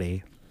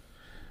quality.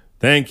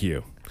 Thank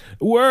you.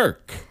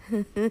 Work.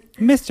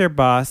 Mr.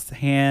 Boss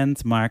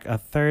hands Mark a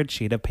third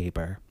sheet of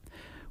paper.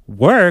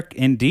 Work,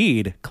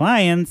 indeed.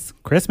 Clients,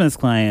 Christmas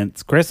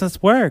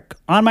work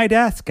on my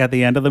desk at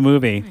the end of the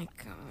movie. My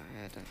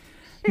God.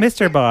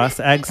 Mr. Boss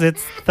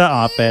exits the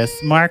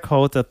office. Mark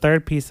holds a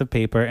third piece of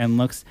paper and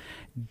looks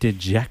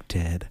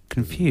dejected,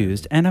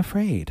 confused, and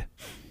afraid.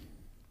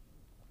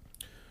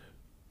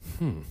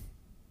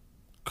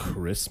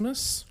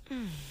 Christmas?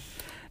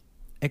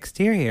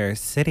 Exterior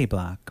city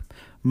block.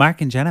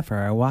 Mark and Jennifer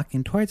are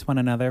walking towards one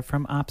another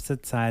from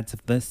opposite sides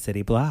of the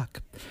city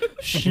block.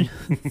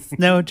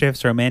 Snow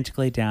drifts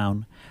romantically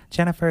down.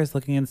 Jennifer is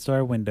looking in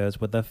store windows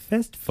with a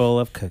fistful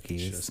of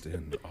cookies. Just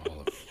in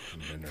all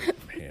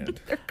of hand.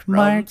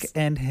 Mark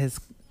and his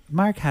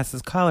Mark has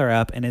his collar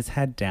up and his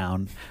head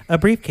down, a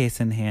briefcase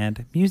in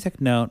hand, music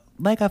note,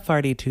 like a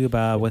farty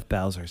tuba with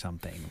bells or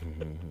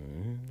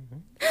something.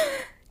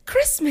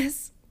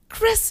 Christmas!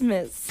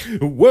 Christmas!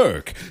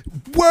 Work!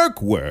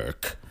 Work!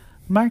 Work!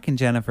 Mark and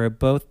Jennifer,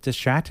 both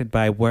distracted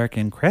by work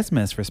and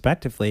Christmas,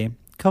 respectively,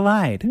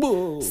 collide.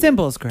 Whoa.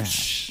 Cymbals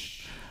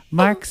crash.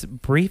 Mark's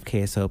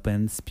briefcase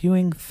opens,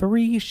 spewing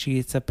 3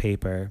 sheets of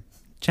paper.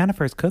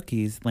 Jennifer's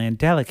cookies land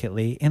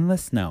delicately in the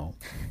snow.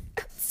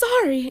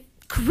 Sorry.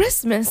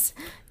 Christmas.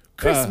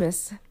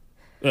 Christmas.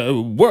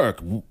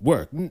 Work!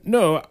 Work!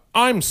 No,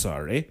 I'm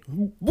sorry.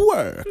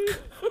 Work!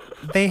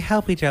 They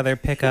help each other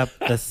pick up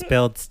the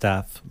spilled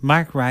stuff.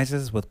 Mark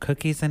rises with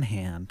cookies in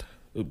hand.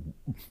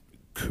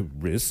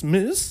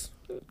 Christmas?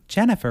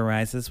 Jennifer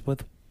rises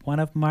with one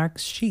of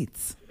Mark's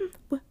sheets.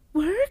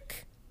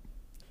 Work?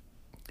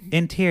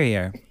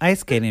 Interior, ice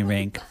skating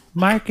rink.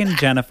 Mark and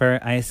Jennifer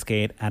ice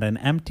skate at an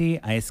empty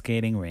ice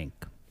skating rink.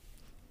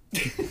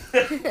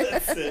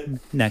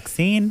 Next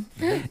scene.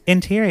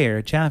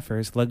 Interior,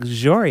 Jennifer's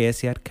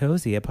luxurious yet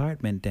cozy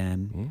apartment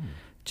den.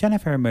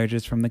 Jennifer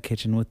emerges from the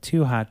kitchen with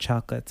 2 hot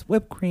chocolates,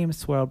 whipped cream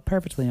swirled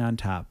perfectly on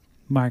top.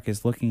 Mark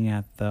is looking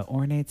at the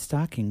ornate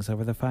stockings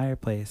over the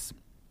fireplace.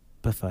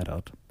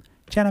 Befuddled.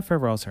 Jennifer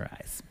rolls her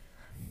eyes.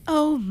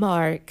 Oh,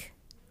 Mark.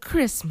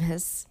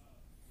 Christmas.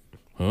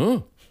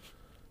 Huh?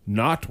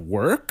 Not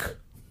work?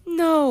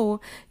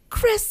 No.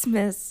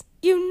 Christmas.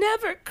 You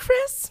never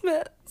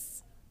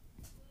Christmas.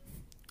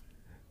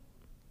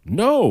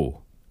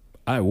 No.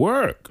 I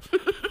work.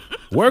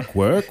 Work,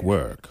 work,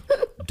 work.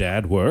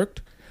 Dad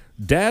worked.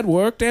 Dad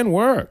worked and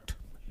worked.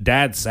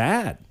 Dad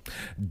sad.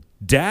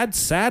 Dad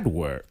sad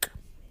work.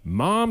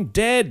 Mom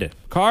dead.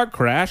 Car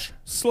crash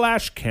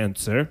 /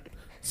 cancer.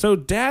 So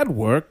Dad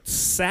worked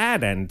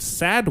sad and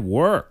sad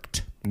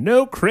worked.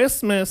 No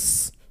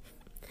Christmas.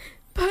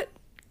 But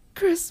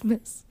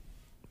Christmas.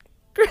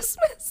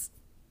 Christmas.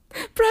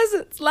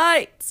 Presents,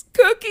 lights,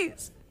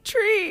 cookies,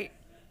 tree.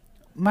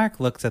 Mark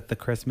looks at the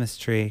Christmas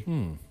tree,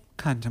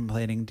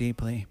 contemplating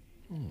deeply.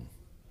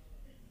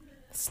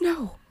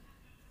 Snow.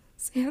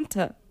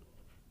 Santa.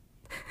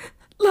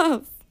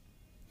 Love.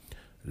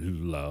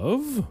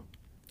 Love?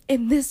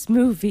 In this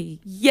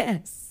movie,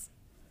 yes.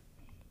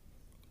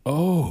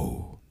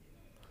 Oh.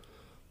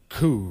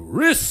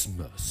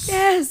 Christmas.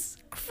 Yes,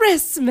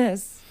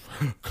 Christmas.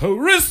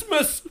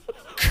 Christmas.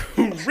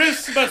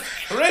 Christmas.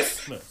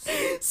 Christmas.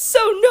 So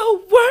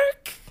no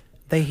work?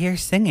 They hear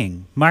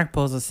singing. Mark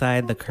pulls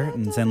aside the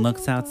curtains and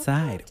looks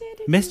outside.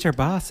 Mr.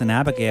 Boss and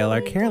Abigail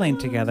are caroling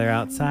together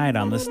outside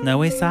on the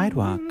snowy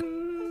sidewalk.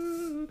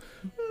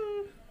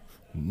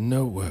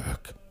 No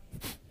work.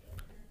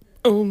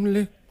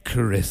 Only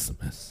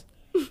Christmas.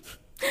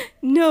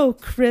 No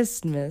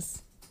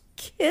Christmas.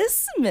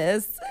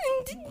 Kissmas.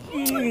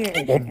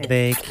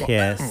 They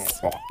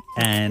kiss.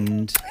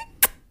 And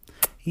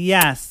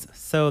yes,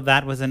 so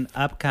that was an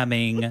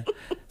upcoming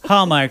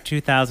Hallmark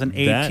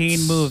 2018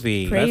 That's-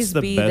 movie. Praise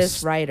the be best-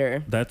 this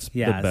writer. That's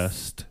Yes. the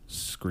best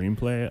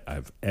screenplay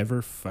I've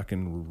ever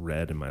fucking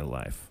read in my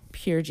life.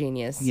 Pure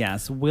genius.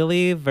 Yes,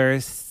 Willie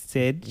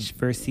Versteeg.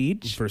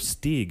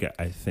 Versteeg,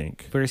 I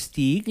think.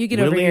 Versteeg. You get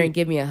over Willie- here and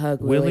give me a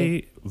hug, Willie.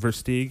 Willie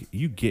Versteeg,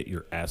 you get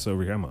your ass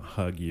over here. I'm going to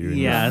hug you. and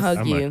Yes. Hug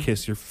I'm you. going to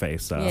kiss your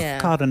face off. Yeah.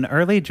 Called an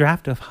early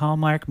draft of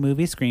Hallmark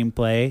movie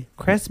screenplay,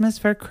 Christmas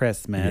for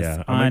Christmas.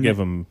 Yeah, I'm on going to give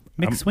him...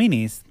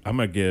 McSweeney's. I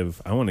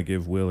want to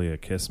give Willie a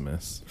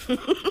Kissmas.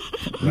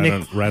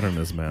 right on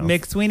his mouth.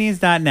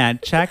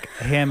 McSweeney's.net. Check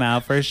him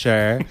out for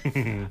sure.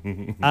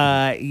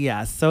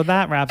 Yeah, so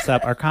that wraps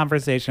up our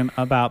conversation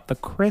about the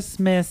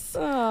Christmas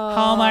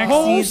Hallmark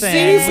Whole season.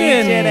 season.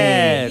 We did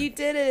it. You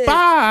did it.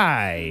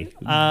 Bye.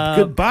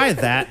 Goodbye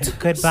that.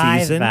 Goodbye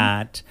season.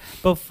 that.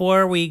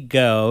 Before we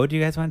go, do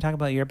you guys want to talk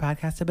about your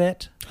podcast a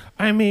bit?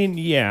 I mean,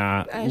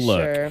 yeah.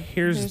 Look, Sure.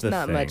 here's There's the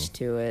not thing. much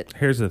to it.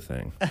 Here's the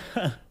thing.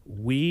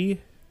 Me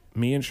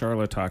and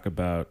Charlotte talk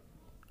about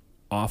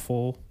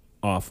awful,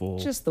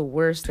 Just the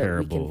worst that we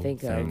terrible can think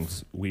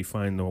things. We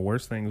find the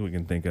worst things we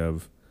can think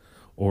of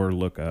or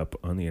look up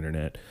on the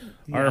internet.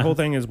 Our whole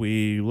thing is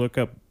we look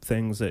up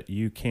things that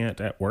you can't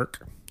at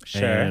work.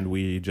 Sure. And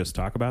we just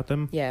talk about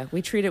them. Yeah,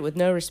 we treat it with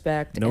no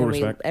respect. No and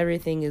respect.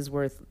 everything is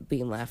worth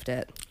being laughed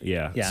at.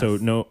 Yeah. Yes.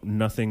 So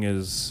nothing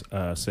is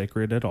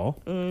sacred at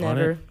all on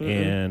Never.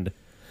 it.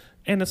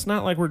 And it's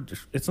not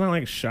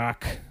like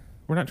shock.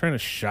 We're not trying to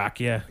shock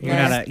you.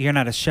 You're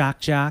not a shock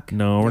jock.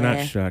 No, we're Yeah.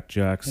 not shock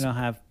jocks. You don't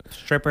have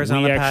strippers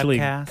on We the actually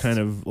podcast. kind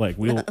of like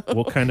we'll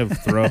kind of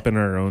throw up in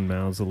our own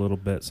mouths a little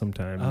bit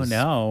sometimes. Oh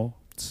no,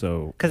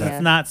 So because Yeah.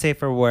 it's not safe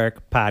for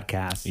work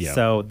podcast. Yeah.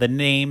 So the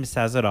name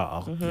says it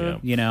all. yeah.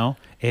 You know,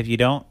 if you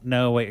don't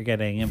know what you're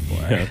getting in for.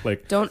 Yeah,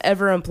 like Don't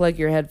ever unplug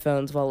your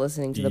headphones while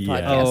listening to the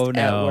Yeah. podcast Oh,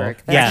 no. at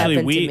work. That Yeah. actually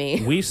happened we to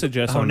me. we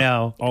suggest Oh, on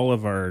no. all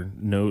of our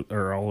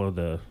all of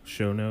the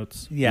show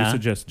notes. Yeah. We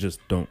suggest just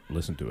don't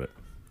listen to it.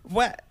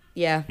 What?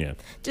 Yeah. Yeah.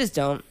 Just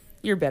don't.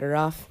 You're better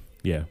off.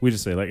 Yeah. We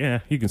just say like, yeah,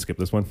 you can skip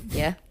this one.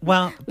 Yeah.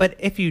 Well, but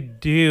if you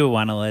do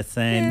want to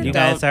listen, Yeah, you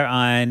guys are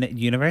on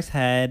Universe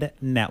Head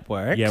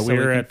Network. Yeah, so we're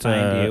we can at,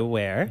 find you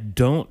where.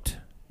 Don't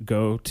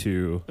go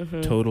to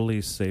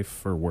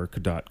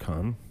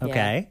totallysafeforwork.com.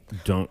 Okay.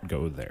 Don't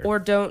go there. Or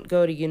don't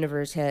go to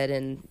Universe Head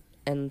and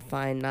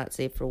find Not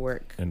Safe for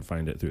Work. and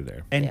find it through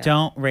there. And Yeah.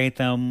 don't rate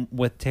them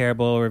with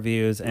terrible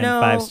reviews and No,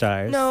 5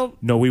 stars. No,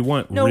 No, we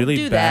want No, really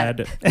do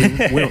bad.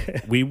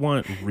 we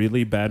want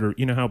really bad.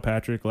 You know how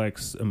Patrick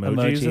likes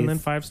emojis and then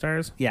 5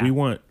 stars? Yeah. We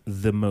want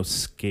the most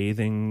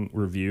scathing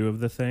review of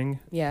the thing,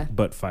 yeah.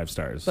 but 5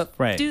 stars. But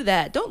Right. do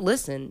that. Don't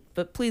listen,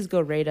 but please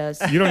go rate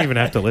us. You don't even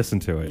have to listen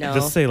to it. No.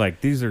 Just say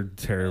like, these are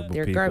terrible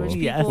They're people. garbage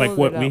people. Yes. Like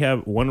what that we don't-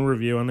 have one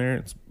review on there.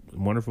 It's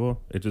wonderful.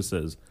 It just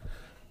says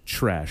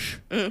trash,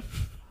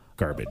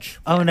 garbage.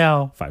 Oh,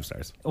 no. 5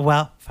 stars.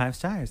 Well, 5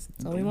 stars.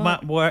 all we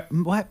want.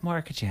 What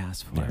more could you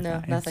ask for? Yeah. No,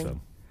 guys?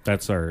 nothing.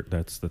 So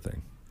that's the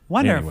thing.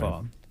 Wonderful.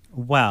 Anyway.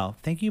 Well,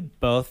 thank you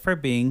both for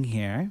being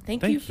here.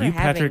 Thank you Thank for you,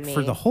 having Patrick, me.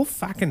 for the whole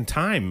fucking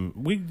time.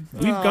 We've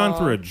gone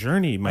through a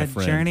journey, my a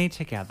friend. journey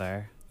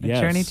together. A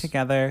Yes. journey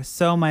together.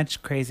 So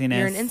much craziness.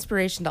 You're an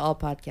inspiration to all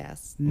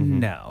podcasts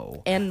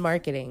No. and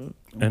marketing.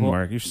 And Well,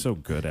 Mark, you're so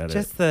good at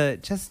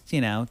it. just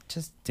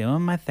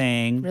doing my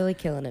thing. Really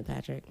killing it,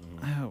 Patrick.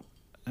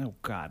 Oh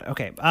God.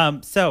 Okay.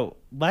 So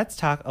let's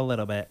talk a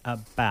little bit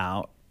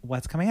about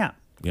what's coming up.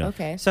 Yeah.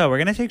 Okay. So we're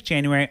gonna take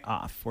January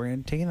off. We're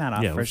taking that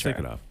off Yeah, for let's sure.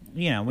 take it off.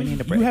 You know, we need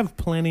a break. You have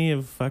plenty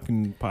of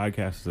fucking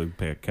podcasts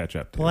to catch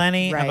up to.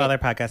 Plenty Right. of other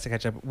podcasts to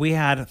catch up. We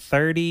had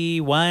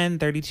 31,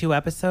 32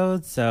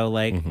 episodes. So,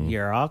 like, Mm-hmm.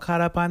 you're all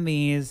caught up on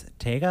these.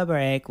 Take a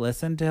break.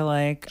 Listen to,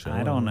 like, Chill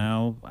I don't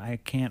out. know. I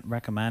can't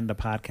recommend a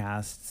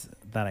podcast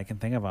that I can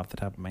think of off the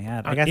top of my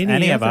head. I guess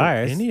any of other-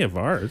 ours. Any of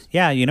ours.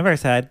 Yeah,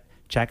 Universe Head.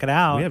 Check it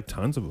out. We have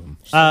tons of them.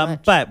 So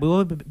much. But we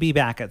will be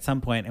back at some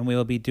point, and we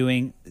will be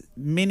doing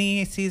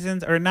mini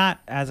seasons, or not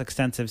as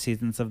extensive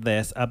seasons of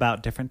this,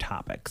 about different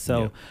topics. So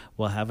Yeah.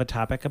 we'll have a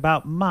topic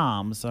about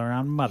moms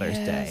around Mother's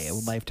Day,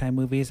 Yes. Lifetime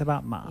movies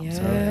about moms,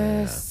 or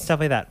Yes. stuff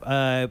like that.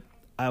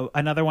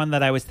 Another one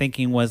that I was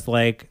thinking was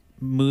like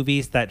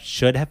movies that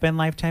should have been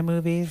Lifetime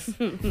movies,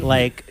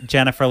 like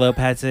Jennifer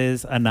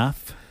Lopez's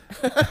Enough.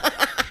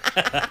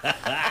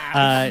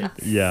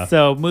 Yeah.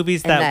 So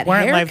movies And that that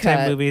weren't haircut.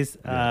 Lifetime movies,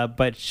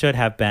 but should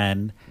have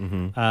been.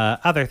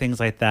 Other things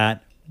like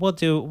that. We'll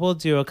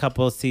do a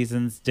couple of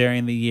seasons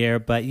during the year,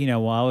 but you know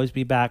we'll always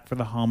be back for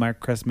the Hallmark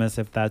Christmas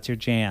if that's your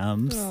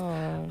jams.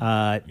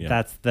 Aw. Yeah.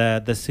 That's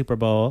the Super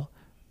Bowl.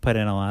 Put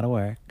in a lot of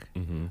work,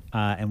 Mm-hmm.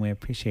 and we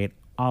appreciate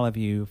all of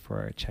you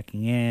for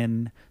checking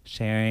in,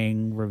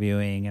 sharing,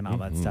 reviewing, and all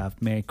that stuff.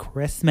 Merry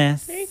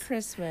Christmas. Merry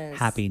Christmas.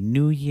 Happy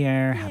New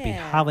Year. Happy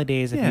Yeah.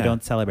 holidays if you Yeah.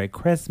 don't celebrate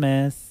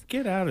Christmas.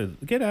 Get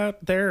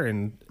out there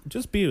and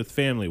just be with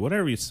family.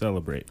 Whatever you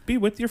celebrate, be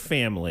with your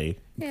family.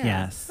 Yeah.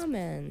 Yes.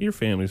 Amen. Your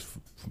family's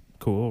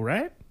cool,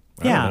 right?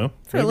 I Yeah. don't know.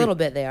 For a Maybe little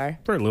bit, they are.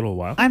 For a little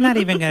while. I'm not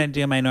even going to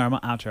do my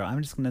normal outro.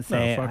 I'm just going to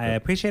say fuck I it.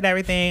 appreciate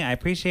everything. I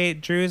appreciate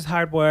Drew's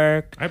hard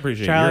work. I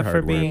appreciate Charlotte your for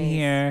hard work. being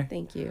here.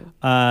 Thank you.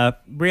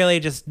 Really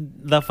just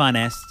the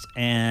funnest.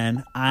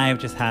 And I've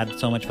just had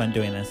so much fun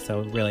doing this.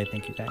 So really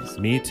thank you guys.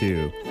 Me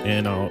too.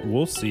 And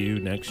we'll see you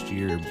next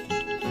year,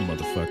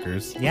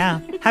 motherfuckers. Yeah.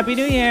 Happy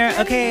New Year.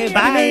 Okay.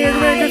 Bye.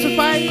 Merry Christmas.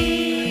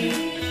 Bye.